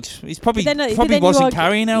on drugs. He's probably But then probably you wasn't are-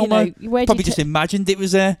 carrying Elmo. where do Probably you just imagined it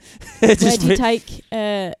was there. where do you take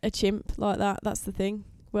a chimp like that? That's the thing.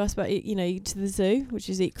 Well, I suppose to the zoo, which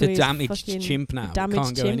is The equally damaged fucking chimp now. damaged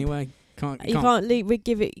Can't go chimp. anywhere. You can't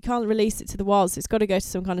give it. You can't release it to the wild. So it's got to go to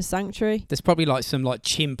some kind of sanctuary. There's probably like some like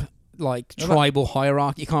chimp like Yeah, tribal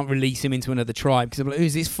hierarchy. You can't release him into another tribe because like,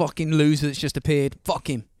 who's this fucking loser that's just appeared? Fuck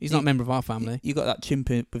him. He's not a member of our family. You got that chimp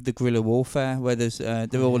with the guerrilla warfare where there's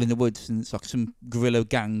they're all in the woods and it's like some guerrilla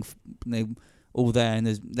gang. And they all there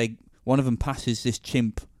and one of them passes this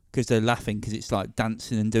chimp because they're laughing because it's like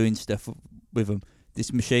dancing and doing stuff with them.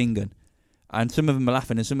 This machine gun, and some of them are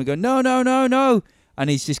laughing and some are going no no no no. And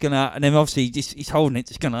he's just gonna, and then obviously he's holding it,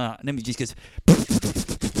 just gonna, and then he just goes.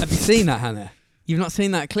 Have you seen that, Hannah? You've not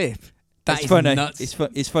seen that clip? That is funny. nuts.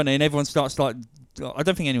 It's funny, and everyone starts like. I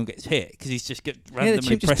don't think anyone gets hit because he's just Yeah, the randomly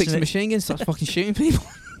chimp just picks pressing a it. machine gun and starts fucking shooting people.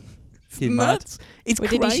 He's mad. Nuts. It's Well,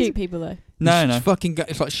 crazy. did he shoot people though? No, no.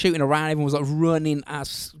 It's like shooting around. Everyone was like running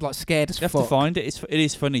as like scared as You have fuck. to find it. It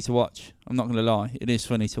is funny to watch. I'm not gonna lie. It is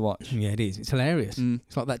funny to watch. Yeah, it is. It's hilarious. Mm.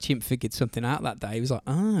 It's like that chimp figured something out that day. He was like,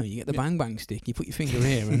 you get the bang bang stick, you put your finger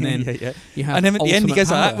here, and then yeah. you have. And then at the end he ultimate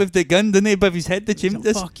goes like that power. with the gun, doesn't he, above his head? The He's chimp like,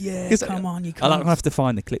 does. fuck yeah! 'Cause Come on, you I'll can't. have to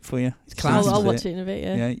find the clip for you. It's class. I'll class. watch it in a bit.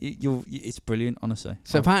 Yeah. Yeah, it's brilliant, honestly.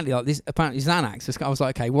 So apparently Xanax. I was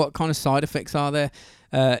like, okay, what kind of side effects are there?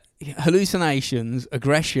 Hallucinations,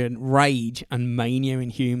 aggression, rage, and mania in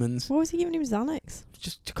humans. What was he giving him Xanax?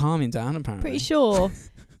 Just to calm him down, apparently. Pretty sure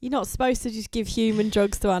you're not supposed to just give human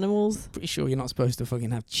drugs to animals. Pretty sure you're not supposed to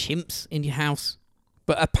fucking have chimps in your house.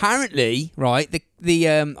 But apparently, right, the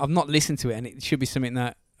I've not listened to it, and it should be something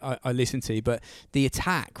that I listened to, but the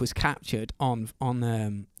attack was captured on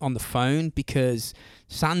the phone because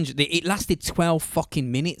Sandra. It lasted 12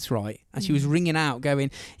 fucking minutes, right? And she was ringing out, going.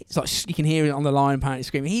 It's like you can hear it on the line, apparently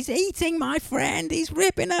screaming, "He's eating my friend! He's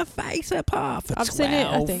ripping her face apart!" For I've 12 seen it,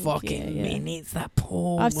 I think, fucking yeah. minutes. That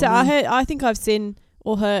poor. I've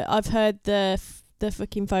heard the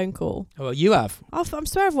fucking phone call. Oh, well, you have. I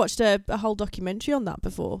swear I've watched a whole documentary on that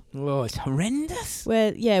before. Oh, it's horrendous.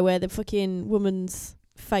 Where the fucking woman's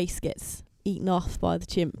face gets eaten off by the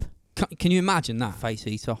chimp. Can you imagine that? Face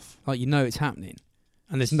eat off. Like it's happening,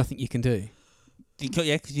 and there's nothing you can do.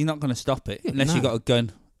 Yeah, because you're not going to stop it Yeah, unless no. you've got a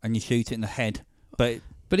gun and you shoot it in the head.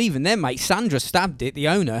 But even then, mate, Sandra stabbed it. The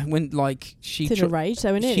owner, when like she It's in a rage,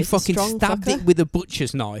 though, isn't it? she It's a fucking strong stabbed fucker. it with a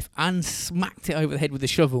butcher's knife and smacked it over the head with a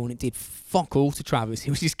shovel, and it did fuck all to Travis. He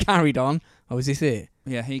was just carried on. Oh, is this it?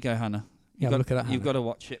 yeah, here you go, Hannah. Yeah, have a look at that. You've Hannah. got to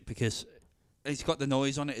watch it because it's got the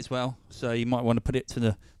noise on it as well, so you might want to put it to the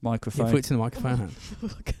You microphone. put it to the microphone.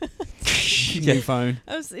 New phone.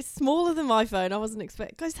 It's smaller than my phone. I wasn't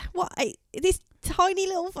expecting. Guys, what? This tiny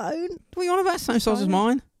little phone. What are you on about? Same size as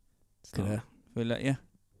mine? Look at her. We'll let you.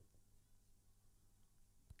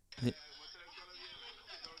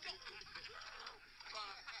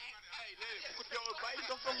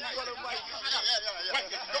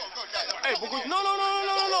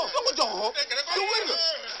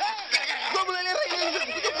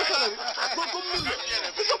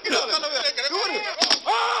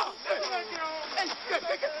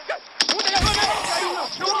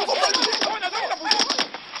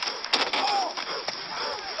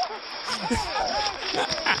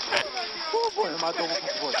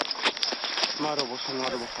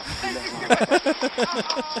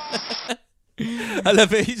 I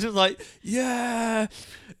love it. He's just like, yeah.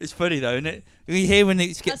 It's funny though, isn't it? You hear when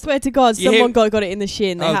it's I swear to God, someone got it in the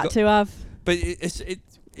shin. They had to have. But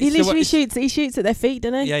He literally shoots. He shoots at their feet,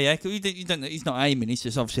 doesn't he? Yeah. Cause you don't. He's not aiming. He's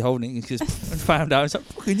just obviously holding it. He's just found out. It's like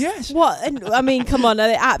fucking yes. What? And, I mean, come on. Are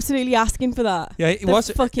they absolutely asking for that? Yeah, it They're was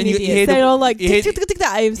fucking and idiots. They're all like, tick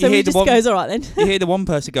that aim. So he just goes, all right then. You hear the one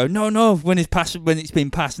person go, no, when it's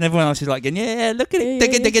been passed, and everyone else is like, yeah, look at it,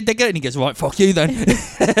 dig it, and he goes, right, fuck you then.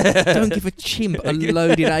 Don't give a chimp a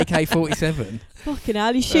loaded AK-47. Fucking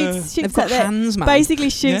hell, he shoots They've at got their hands, man. basically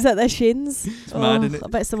shoots at their shins. It's mad, isn't it? I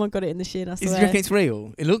bet someone got it in the shin. I Do you swear. reckon it's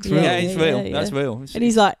real? It looks real. Yeah, it's real. yeah. That's real. And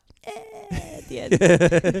he's like, at the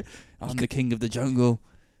end. I'm the king of the jungle.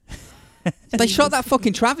 They shot that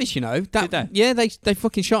fucking Travis, you know. Did they? Yeah, they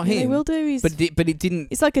fucking shot him. They will do. But it didn't.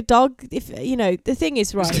 It's like a dog. If you know, the thing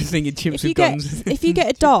is, right? Just thinking chimps if with you get guns. if you get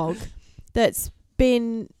a dog that's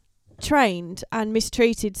been trained and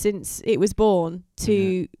mistreated since it was born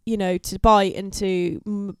to to bite and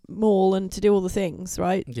to maul and to do all the things,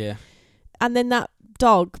 right? Yeah. And then that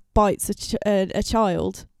dog bites a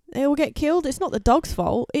child, they all get killed. It's not the dog's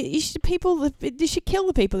fault. You should kill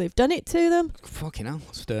the people who've done it to them. Fucking hell,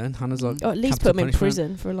 stern. Hannah's like, Or at least put them in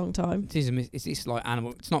prison for a long time. It's like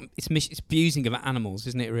animal. It's not. It's abusing of animals,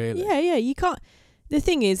 isn't it? Really? Yeah. You can't. The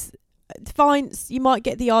thing is, fine. You might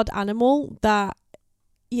get the odd animal that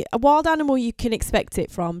a wild animal you can expect it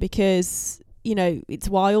from because it's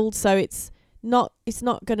wild, so it's not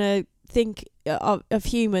gonna think of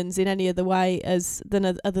humans in any other way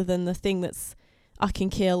other than the thing that's I can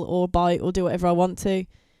kill or bite or do whatever I want to.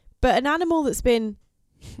 But an animal that's been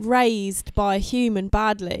raised by a human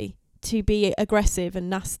badly to be aggressive and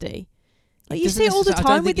nasty. Like you see it all the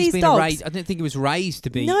time with these dogs. I don't think it was raised to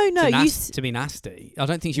be to be nasty. I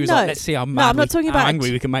don't think she was like, let's see how mad, I'm not talking about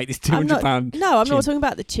angry we can make this £200. No, I'm not talking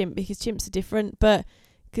about the chimp because chimps are different, but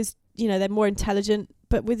because they're more intelligent.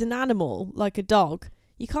 But with an animal like a dog,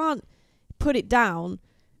 you can't put it down.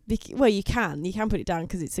 Well, you can put it down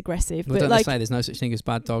because it's aggressive. Well, but don't they say there's no such thing as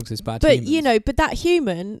bad dogs, as bad but humans? But that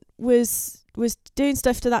human was doing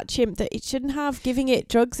stuff to that chimp that it shouldn't have, giving it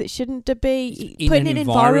drugs it shouldn't be, putting it in an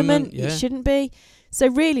environment it shouldn't be. So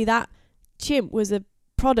really that chimp was a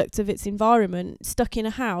product of its environment, stuck in a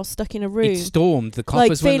house, stuck in a room. It stormed the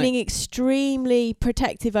coppers, like feeling extremely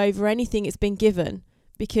protective over anything it's been given.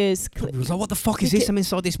 Because it was like, what the fuck is this? I'm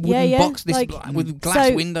inside this wooden box, with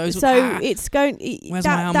glass windows. So it's going. Where's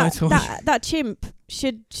my Elmo toy? That chimp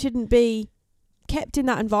shouldn't be kept in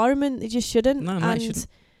that environment. It just shouldn't. No, and it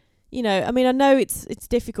shouldn't. I mean, I know it's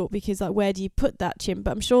difficult because like, where do you put that chimp?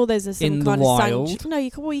 But I'm sure there's some kind of sanctuary.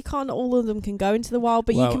 No, you can't. All of them can go into the wild,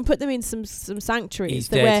 but you can put them in some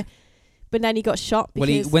sanctuaries where. But then he got shot.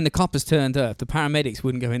 Because when the coppers turned up, the paramedics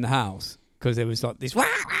wouldn't go in the house. Because there was like this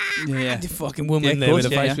fucking woman there with her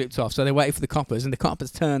face ripped off. So they waited for the coppers, and the coppers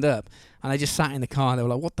turned up, and they just sat in the car. They were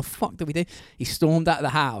like, "What the fuck did we do?" He stormed out of the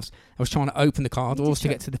house. I was trying to open the car doors to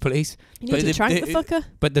get to the police. You need to trank the fucker.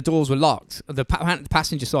 But the doors were locked. The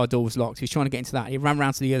passenger side door was locked. He was trying to get into that. He ran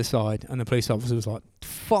round to the other side, and the police officer was like,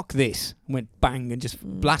 "Fuck this!" Went bang and just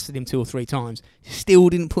blasted him 2 or 3 times. Still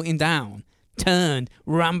didn't put him down. Turned,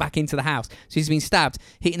 ran back into the house. So he's been stabbed,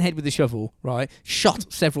 hit in the head with a shovel, right?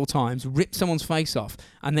 Shot several times, ripped someone's face off,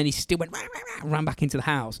 and then he still went, ran back into the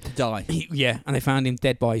house. To die. And they found him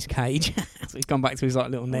dead by his cage. So he's gone back to his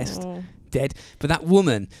like little nest, dead. But that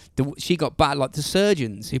woman, she got bad. Like the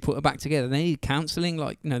surgeons who put her back together, they needed counselling.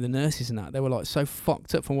 Like the nurses and that, they were like so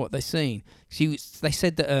fucked up from what they've seen. They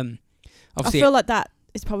said that obviously I feel like that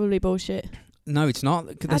is probably bullshit. No, it's not.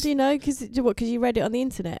 How do you know? Because you read it on the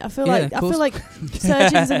internet. I feel like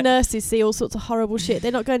surgeons and nurses see all sorts of horrible shit.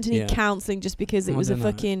 They're not going to need counselling just because it was a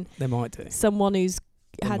fucking. They might do. Someone who's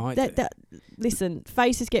had that. Listen,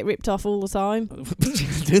 faces get ripped off all the time.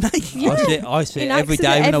 Do they? I see it every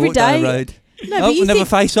day when I walk down the road. No, but you another think,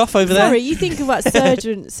 face off over sorry, there. you think about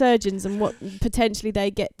surgeons and what potentially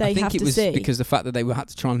they I have think it to was see. because the fact that they had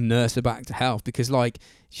to try and nurse her back to health, because like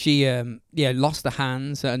she lost her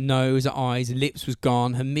hands, her nose, her eyes, her lips was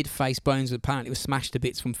gone, her mid-face bones apparently were smashed to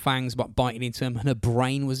bits from fangs biting into them, and her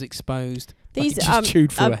brain was exposed. These like it just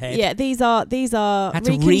chewed through her head. Yeah, these are Had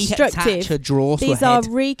to reattach reconstructive. her jaw to These her are head.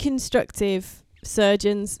 reconstructive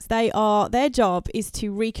surgeons. Their job is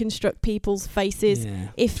to reconstruct people's faces Yeah,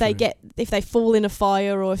 if they fall in a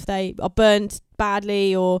fire, or if they are burnt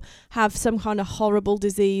badly, or have some kind of horrible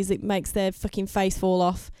disease that makes their fucking face fall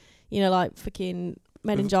off, like fucking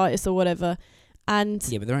meningitis or whatever. And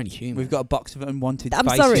yeah, but they're only human. We've got a box of unwanted I'm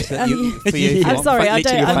faces sorry, that you, for you. I'm sorry, I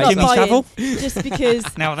don't. I'm not Jimmy buying Savile. just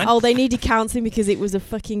because. Now then. Oh, they needed counselling because it was a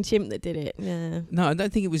fucking chimp that did it. Yeah. No, I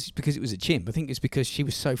don't think it was because it was a chimp. I think it's because she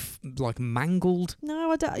was so mangled.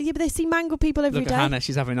 No, I don't. Yeah, but they see mangled people every Look day. at Hannah,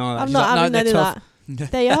 she's having all that. I'm She's not like, having no, none of they're tough.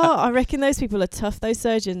 that. They are. I reckon those people are tough. Those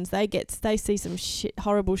surgeons, they see some shit,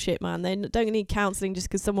 horrible shit, man. They don't need counselling just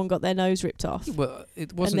because someone got their nose ripped off Well,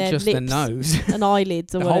 it wasn't their just the lips nose, and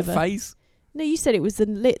eyelids or the whatever. whole face. No, you said it was the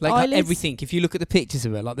Like eyelids. everything. If you look at the pictures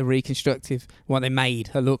of her, like the reconstructive, what they made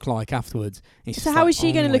her look like afterwards. It's So just how like, is she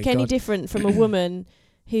oh going to my look any God. different from a woman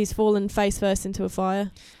who's fallen face first into a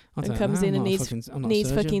fire I and don't comes know, in I'm and not a needs I'm not a needs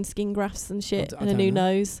surgeon. fucking skin grafts and shit I and a don't new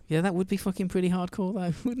know. nose? Yeah, that would be fucking pretty hardcore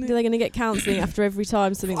though, wouldn't Are it? they going to get counselling after every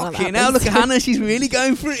time something like that Fucking hell, happens? look at Hannah. She's really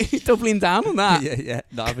going for it. Doubling down on that. yeah,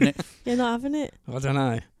 not having it. You're not having it. I don't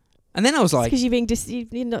know. And then I was like, Because you're being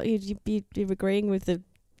you're agreeing with the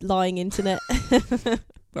lying internet.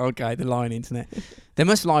 okay, the lying internet. They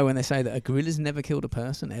must lie when they say that a gorilla's never killed a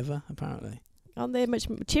person ever, apparently. Aren't they much?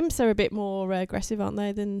 Chimps are a bit more aggressive, aren't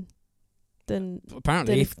they? Than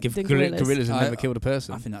Apparently, Than- if than gorillas gorillas. have I- never killed a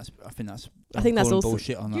person. I think that's. I think that's calling also-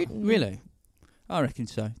 bullshit on that. Really? I reckon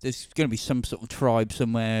so. There's going to be some sort of tribe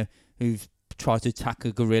somewhere who've tried to attack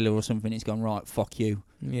a gorilla or something. It's gone right. Fuck you.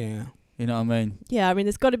 Yeah. You know what I mean? yeah. I mean,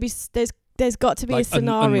 there's got to be there's got to be Like a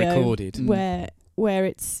scenario unrecorded. Mm. where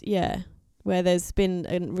it's where there's been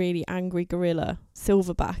a really angry gorilla,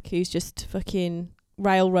 silverback, who's just fucking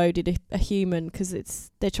railroaded a human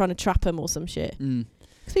because they're trying to trap him or some shit. Mm.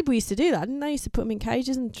 Because people used to do that, didn't they? Used to put them in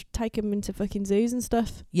cages and take them into fucking zoos and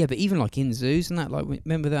stuff. Yeah, but even like in zoos and that, like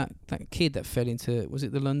remember that kid that fell into, was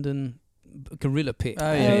it the London gorilla pit? Oh,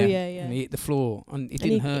 Oh yeah. yeah. And he hit the floor and it And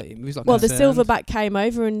didn't he- hurt him. It was like Well, the concerned. silverback came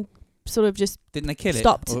over and sort of just Didn't they kill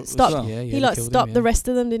Stopped- it? stopped. Well? Yeah, he they like killed him, stopped the yeah. rest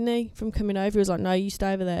of them, didn't he, from coming over? He was like, "No, you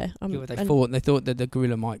stay over there." Yeah, but they and- thought that the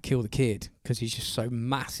gorilla might kill the kid because he's just so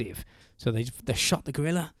massive. So they shot the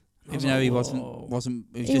gorilla. I was Even though like, he whoa. wasn't.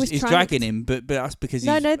 It was He just was he's tranked. dragging him, but that's because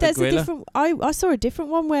No, he's no, there's a gorilla. different. I saw a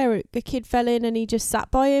different one where a kid fell in and he just sat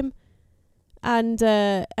by him, and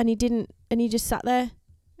he didn't, and he just sat there,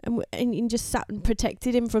 and he just sat and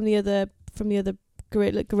protected him from the other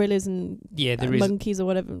gorillas and Yeah, there is. monkeys or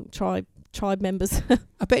whatever tribe members.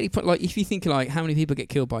 I bet he put like, if you think like how many people get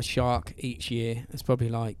killed by shark each year, it's probably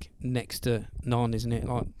like next to none, isn't it?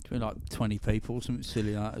 Like, It's been like 20 people, something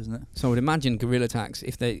silly like that, isn't it? so I would imagine gorilla attacks,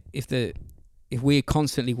 if we're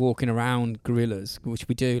constantly walking around gorillas, which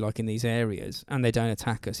we do like in these areas, and they don't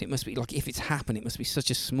attack us, it must be like, if it's happened, it must be such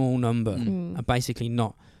a small number Mm. and basically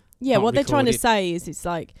not. Yeah, Not what they're trying to recorded. say is it's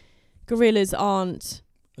like gorillas aren't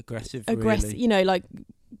Aggressive, aggressive. really. You know, like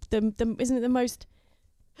the isn't it the most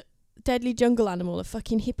deadly jungle animal? A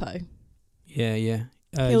fucking hippo Yeah.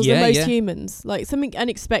 kills yeah, the most yeah. humans. Like something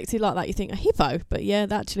unexpected like that. You think a hippo, but yeah,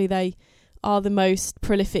 actually they are the most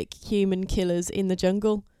prolific human killers in the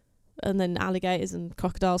jungle, and then alligators and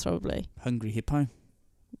crocodiles probably. Hungry hippo.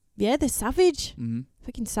 Yeah, they're savage. Mm.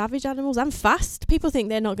 Fucking savage animals and fast. People think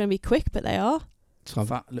they're not going to be quick, but they are. So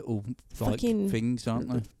Fat little like Fucking- things, aren't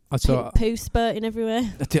they? I saw. Poo spurting everywhere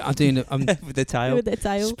I'm doing. I'm With the tail. with their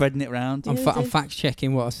tail. Spreading it round. Yeah, I'm they do. fact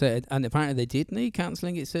checking what I said, and apparently they did need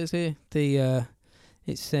counselling. It says here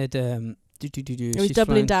it said It was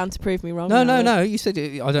doubling down to prove me wrong. No, now, no, but- no. You said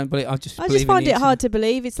it. I don't believe. I just find it hard to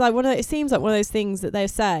believe. It's like it seems like one of those things that they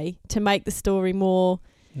say to make the story more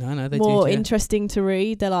No, they more did. Yeah. interesting to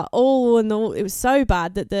read. They're like, it was so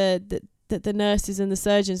bad that the nurses and the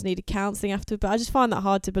surgeons needed counselling after. But I just find that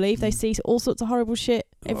hard to believe. They Mm. see all sorts of horrible shit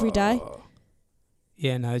every day. Oh.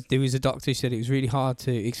 Yeah, no. There was a doctor who said it was really hard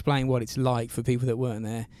to explain what it's like for people that weren't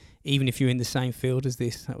there, even if you're in the same field as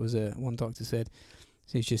this. That was one doctor said.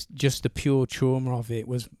 So it's just the pure trauma of it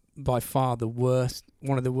was by far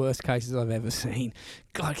one of the worst cases I've ever seen.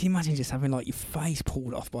 God, can you imagine just having like your face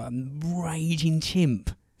pulled off by a raging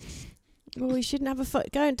chimp? Well, you shouldn't have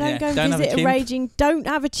don't Yeah, go and don't have a visit a chimp. raging. Don't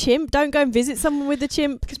have a chimp. Don't go and visit someone with a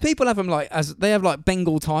chimp. Because people have them they have like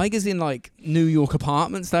Bengal tigers in like New York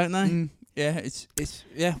apartments, don't they? Mm. Yeah, it's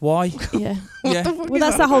why? Yeah. Yeah. Well,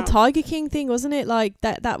 that's the whole Tiger King thing, wasn't it? Like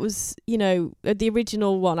that was, the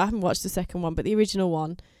original one. I haven't watched the second one, but the original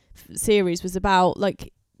one series was about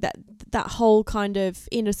like that whole kind of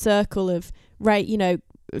inner circle of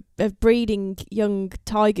of breeding young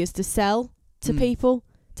tigers to sell to people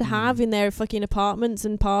to have in their fucking apartments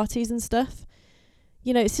and parties and stuff.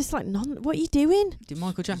 It's just like, what are you doing? Did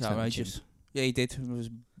Michael Jackson? Outrageous. Yeah, he did. It was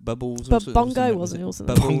Bubbles. Bongo, wasn't it? Or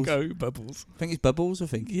something? Bongo Bubbles. I think it's Bubbles. I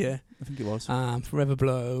think Yeah. it was. Forever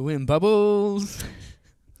blowing bubbles.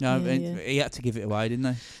 No, Yeah. he had to give it away, didn't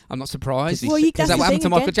they? I'm not surprised. Well, Is that's that the what happened to thing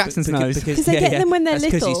Michael again. Jackson's nose? Because they get them when they're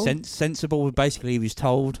That's little. because he's sensible. Basically, he was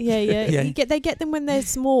told. Yeah. Yeah. They get them when they're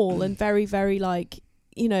small and very, very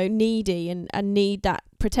needy and need that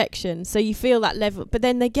protection. So you feel that level, but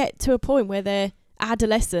then they get to a point where they're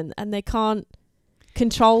adolescent and they can't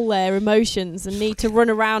control their emotions and need to run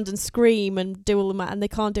around and scream and do all of that, and they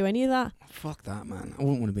can't do any of that. Fuck that, man. I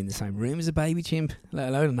wouldn't want to be in the same room as a baby chimp, let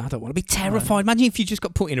alone an adult one. I'd be terrified. Imagine if you just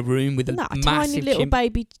got put in a room with a tiny massive little chimp.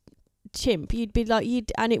 baby chimp. You'd be like,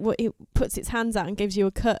 and it puts its hands out and gives you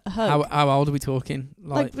a hug. How old are we talking?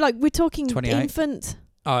 Like we're talking 28. infant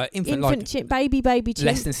Infant chimp, baby chimp.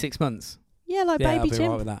 less than 6 months. Yeah, like Yeah, baby I'll be chimp.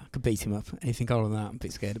 right with that. Could beat him up. Anything older than that, I'm a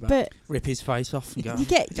bit scared about. But Rip his face off and go.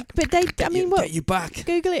 get you back.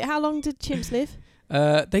 Google it. How long did chimps live?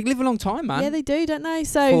 They live a long time, man. Yeah, they do, don't they?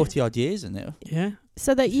 So 40 odd years, isn't it? Yeah.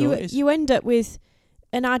 so that Sure it is. you end up with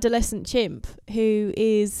an adolescent chimp who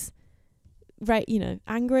is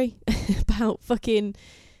angry about fucking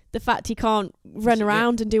the fact he can't run Yeah.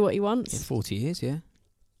 around and do what he Yeah, wants. 40 years, yeah.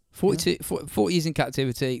 40 years in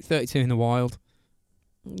captivity, 32 in the wild.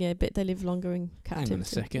 Yeah, but they live longer in captivity. Hang on a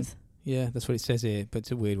second. Yeah, that's what it says here, but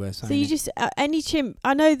it's a weird way of saying So you it. just any chimp.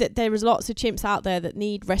 I know that there is lots of chimps out there that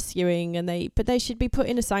need rescuing, but they should be put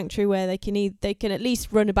in a sanctuary where they can at least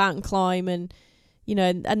run about and climb, and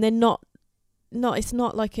and they're not. It's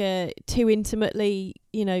not like a too intimately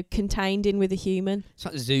contained in with a human. It's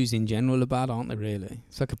like zoos in general are bad, aren't they, really?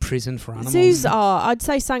 It's like a prison for animals. Zoos are. I'd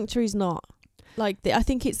say sanctuaries not. I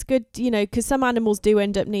think it's good, because some animals do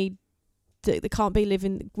end up they can't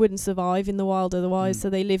wouldn't survive in the wild otherwise, so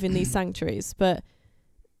they live in these sanctuaries. But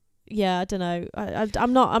yeah, I don't know.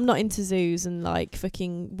 I'm not into zoos and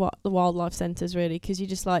fucking the wildlife centres really, because you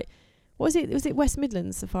just what was it West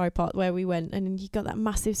Midlands Safari Park where we went, and you got that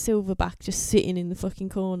massive silverback just sitting in the fucking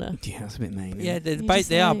corner. Yeah, that's a bit mean. Yeah, isn't You just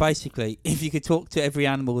they are like- basically. If you could talk to every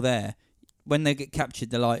animal there, when they get captured,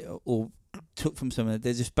 they're or took from somewhere,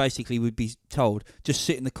 they just basically would be told just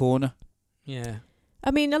sit in the corner it? Yeah. I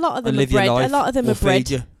mean, a lot of them and are live your bred. life. A lot of them or are bred. feed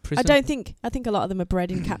you. Prison? I think a lot of them are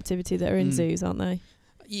bred in captivity that are in Mm. zoos, aren't they?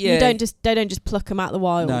 Yeah. They don't just pluck them out the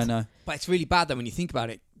wild. No. But it's really bad though when you think about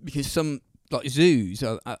it, because some zoos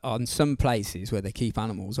are in some places where they keep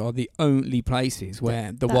animals are the only places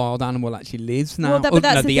where the That- wild animal actually lives now. Well, but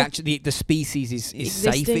that's the species is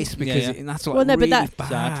Existing. safest because Yeah. that's like Well, no, but really that- bad,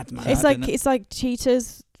 Sad. man. It's Sad, isn't it? it's like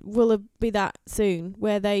cheetahs will be that soon,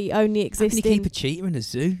 where they only How can exist you keep in. a cheetah in a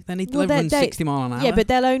zoo? They need to Well, run they- 60 mile an hour. Yeah, but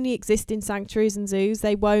they'll only exist in sanctuaries and zoos.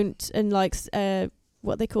 They won't, and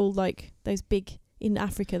what they call those big in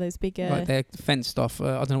Africa, those big. like they're fenced off.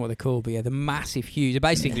 I don't know what they're called, but yeah, they're massive, huge. They're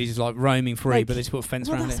basically just like roaming free, Like- but they just put a fence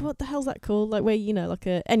well, around that's it. what the hell's that called? Like where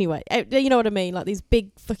anyway, you know what I mean? Like these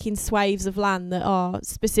big fucking swathes of land that are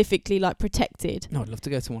specifically protected. No, I'd love to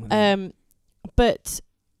go to one of them. But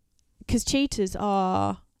because cheetahs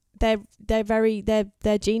are their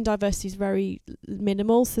gene diversity is very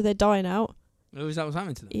minimal, so they're dying out. Oh, is that what's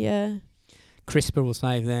happening to them? Yeah, CRISPR will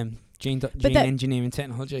save them. Gene that- engineering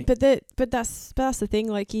technology. but that's the thing.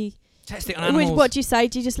 You, Test it on animals. what do you say?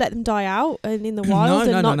 Do you just let them die out and in the wild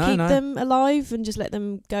and not keep them alive and just let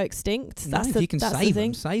them go extinct? No, if you can that's the save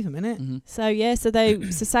thing. them, save them, innit? Mm-hmm. So yeah, so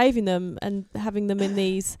saving them and having them in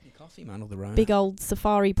these Coffee man, all the road. big old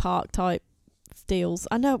safari park type deals.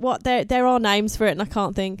 I know what there are names for it, and I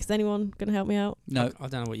can't think. Is anyone gonna help me out? No, I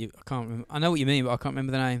don't know I can't remember. I know what you mean, but I can't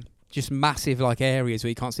remember the name. Just massive areas where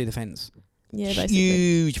you can't see the fence. Yeah, basically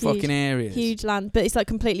Huge fucking areas. huge land, but it's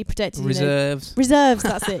completely protected. Reserves. Reserves,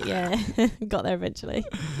 that's it. Yeah, got there eventually.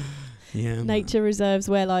 Yeah. man. Nature reserves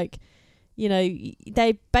where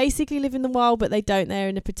they basically live in the wild, but they don't. They're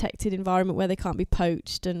in a protected environment where they can't be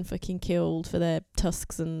poached and fucking killed for their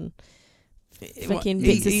tusks and fucking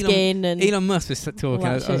bits of skin and Elon Musk was talking.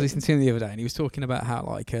 that I was shit. listening to him the other day, and he was talking about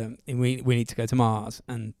how we need to go to Mars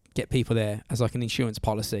and get people there as an insurance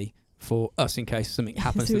policy for us in case something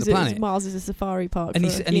happens So to the planet. Mars is a safari park. And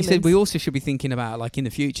for he said we humans. also should be thinking about, like, in the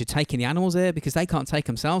future taking the animals there, because they can't take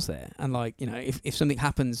themselves there. And, like, you know, if something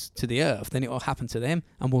happens to the Earth, then it will happen to them,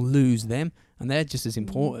 and we'll lose them, and they're just as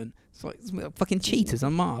important. It's like fucking cheetahs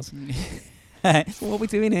on Mars. What are we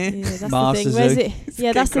doing here? Yeah, that's Mars the thing. is Where's a- it?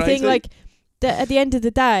 Yeah, that's the thing. crazy. Like, at the end of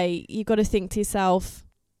the day, you've got to think to yourself,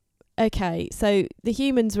 okay, so the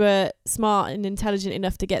humans were smart and intelligent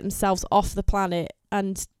enough to get themselves off the planet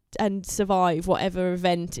and survive whatever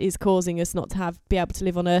event is causing us not to be able to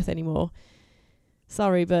live on Earth anymore.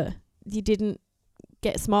 Sorry, but you didn't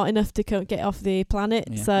get smart enough to get off the planet,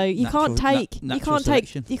 Yeah. so you can't take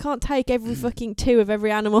selection. you can't take every fucking 2 of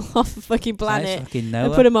every animal off the fucking planet Fucking and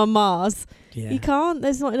Noah. put them on Mars. Yeah. You can't.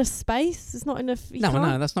 There's not enough space. There's not enough. You No, can't.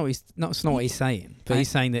 no, that's not what he's saying. But he's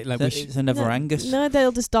saying that, like, So we should, it's another no, Angus. No,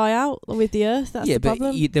 they'll just die out with the Earth. That's yeah, the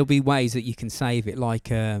problem. but there'll be ways that you can save it. Like,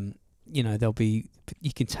 you know,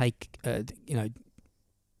 you can take, you know,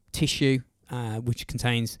 tissue which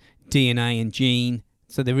contains DNA and gene.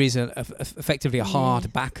 So there is effectively a hard Yeah.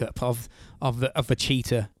 backup of the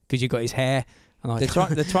cheetah, because you've got his hair. And They're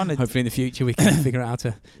trying to. hopefully in the future we can figure out how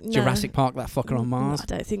to No. Jurassic Park that fucker on Mars. I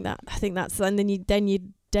don't think that. I think that's and then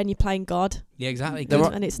you're playing God. Yeah, exactly. They're Good.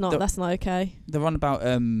 on- And it's not. they're- That's not okay. They're on about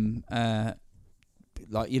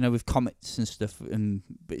like, you know, with comets and stuff, and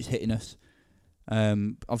but it's hitting us.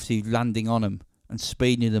 Obviously landing on them and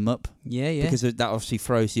speeding them up, Yeah, yeah. because that obviously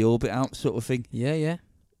throws the orbit out, sort of thing. Yeah, yeah.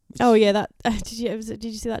 Oh yeah, that did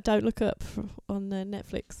you see that? Don't Look Up on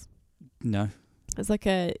Netflix. No. It's like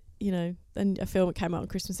a a film that came out on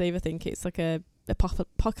Christmas Eve. I think it's like a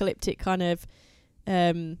apocalyptic kind of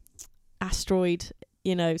asteroid,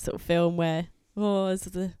 sort of film where there's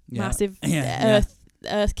the Yeah. massive Yeah,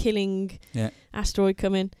 Earth killing asteroid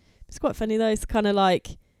coming. It's quite funny though. It's kind of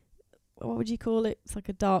like, what would you call it? It's like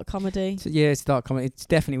a dark comedy. So, yeah, it's dark comedy. It's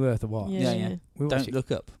definitely worth a watch. Yeah. We watched Don't it.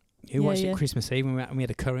 look up. You watched yeah. it Christmas Eve, and we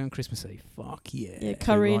had a curry on Christmas Eve. Fuck yeah. Yeah,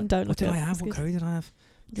 curry right. and Don't What Look did Up. I have? It's What good. curry did I have?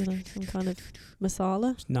 I don't know, some kind of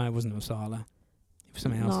masala. No, it wasn't masala. It was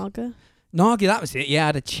something else. Naga. Naga, that was it. Yeah, I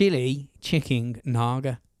had a chili chicken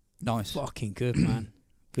naga. Nice. Fucking good, man.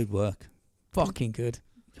 Good work. Fucking good.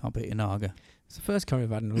 Can't beat a Naga. It's the first curry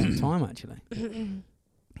I've had in a long time, actually.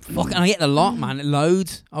 Fucking, I ate a lot, man.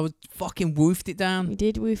 Loads. I was fucking woofed it You down.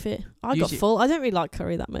 did woof it. I got Usually- full. I don't really like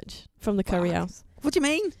curry that much from the curry Fuck. house. What do you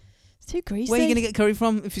mean? It's too greasy. Where are you going to get curry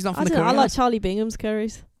from if it's not I from the don't know. curry I like house? Charlie Bingham's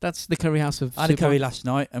curries. That's the curry house of I had a Super- curry last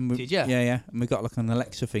night, and we, Did ya? Yeah, and we got like an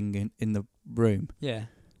Alexa thing in the room, Yeah.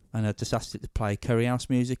 and I just asked it to play curry house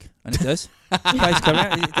music, and it does. It plays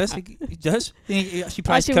curry. It does. It does. It actually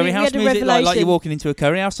plays Actually, curry we house had a music, like you're revelation. walking into a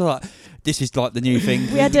curry house. So like, this is like the new thing.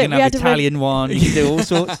 We had you a- can we have had a Italian one. You can do all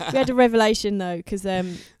sorts. We had a revelation though, because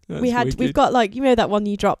we've got that one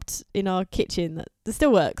you dropped in our kitchen that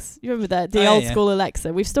still works. You remember that the Oh, yeah, old yeah. school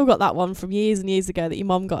Alexa? We've still got that one from years and years ago that your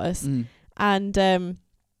mum got us, Mm.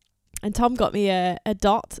 and Tom got me a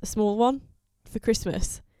Dot, a small one, for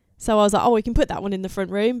Christmas. So I was like, we can put that one in the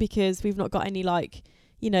front room because we've not got any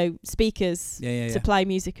speakers Yeah. to play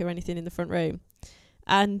music or anything in the front room.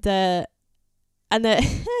 And this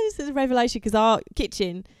is a revelation because our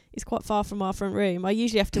kitchen is quite far from our front room. I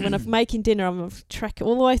usually have to, when I'm making dinner, I'm trek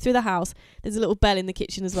all the way through the house. There's a little bell in the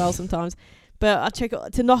kitchen as well sometimes. But I check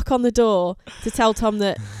to knock on the door to tell Tom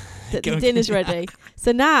that the dinner's ready.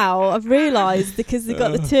 So now I've realised, because they've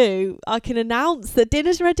got the two, I can announce that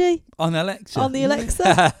dinner's ready On Alexa. on the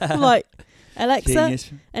Alexa. I'm like, Alexa,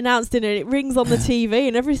 Genius. announce dinner. And it rings on the TV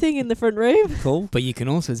and everything in the front room. Cool. But you can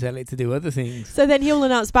also tell it to do other things. So then he'll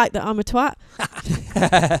announce back that I'm a twat.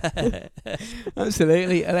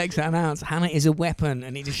 Absolutely. Alexa announce Hannah is a weapon,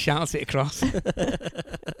 and he just shouts it across.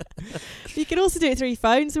 You can also do it through your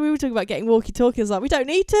phone. So we were talking about getting walkie-talkie. I was like, we don't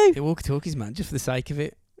need to. The walkie-talkies, man, just for the sake of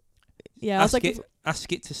it. Yeah, I was like,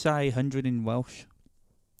 Ask it to say 100 in Welsh.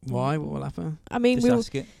 Why? What will happen? I mean, Just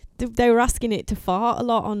ask it. they were asking it to fart a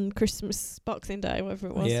lot on Christmas Boxing Day, whatever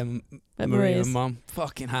it was. Yeah, At Maria Maria's. and Mum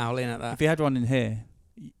fucking howling at that. If you had one in here,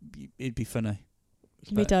 it'd be funny.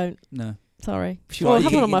 We But don't. No. Sorry. Sure, Well, I you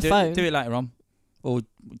have can- one on my do phone. Do it later on, or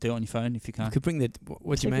do it on your phone if you You can. could bring the.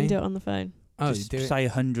 What do So you we can mean? do it on the phone. Oh, Just do it. say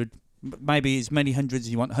 100, maybe as many hundreds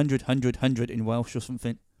as you want. 100, 100, 100 in Welsh or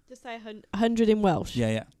something. Just say 100 in Welsh.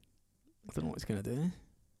 Yeah. I don't know what it's going to do.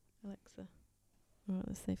 Alexa. All right,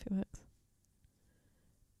 let's see if it works.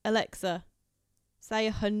 Alexa, say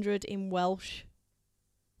 100 in Welsh.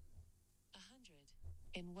 100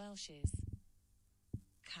 in Welsh is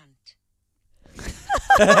cunt.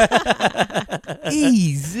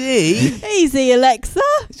 Easy. Easy, Alexa.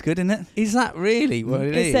 It's good, isn't it? Is that really what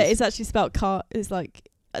it is? It's actually spelled car. It's like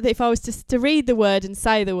if I was to read the word and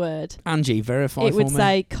say the word, Angie, verify it for would me.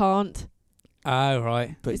 say can't. Oh,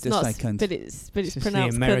 right. But It's it does not, say cunt. but it's It's just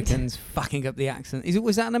pronounced the cunt. Americans fucking up the accent.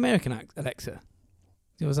 Was that an American Alexa?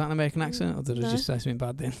 Was that an American accent, or did I No. just say something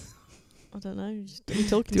bad then? I don't know. You're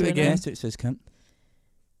talking Do to it her now. again. Yeah, so it says cunt.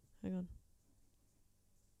 Hang on.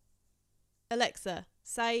 Alexa,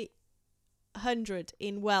 say 100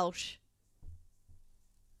 in Welsh.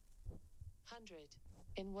 100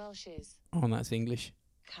 in Welsh is Oh, that's English.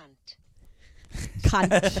 cunt.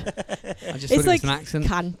 Can't. I just It's thought like it was an accent.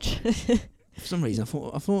 can't. For some reason, I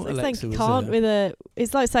thought It's like Alexa saying was. can't with a.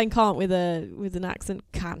 It's like saying can't with an accent.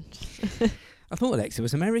 Can't. I thought Alexa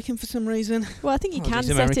was American for some reason. Well, I think you Oh, can it's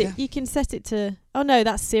set America. it. You can set it to. Oh no,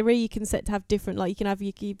 that's Siri. You can set to have different. Like you can have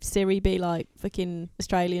your Siri be like fucking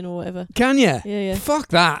Australian or whatever. Can you? Yeah, yeah. Fuck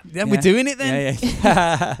that. Yeah, we're Yeah. doing it then.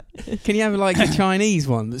 Yeah. Can you have like a Chinese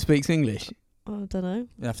one that speaks English? I don't know.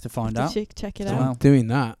 You have to find Have out. to check it As out. well. I'm doing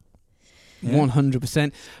that. Yeah.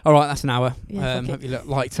 100%. All right, that's an hour. Yeah, fuck Hope it. you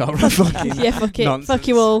liked our fucking Yeah, fuck it. nonsense. Fuck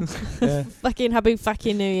you all. Yeah. Fucking happy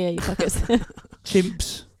fucking New Year, you fuckers.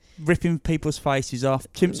 Chimps ripping people's faces off.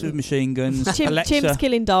 Chimps with machine guns. Alexa. Chimps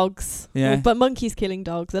killing dogs. Yeah. But monkeys killing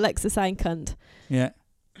dogs. Alexa saying cunt. Yeah.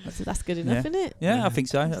 That's good enough, Yeah. isn't it? Yeah, Yeah. I think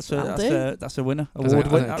so. That'll do. That's a winner. I don't- Award I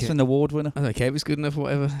win. don't That's care. an award winner. That's okay, it was good enough,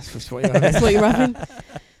 whatever. That's just what you're having. That's what you're having.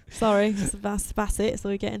 Sorry, that's it. That's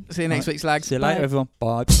all you're getting. See you next week, slags. See you later, Bye. everyone.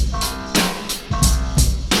 Bye.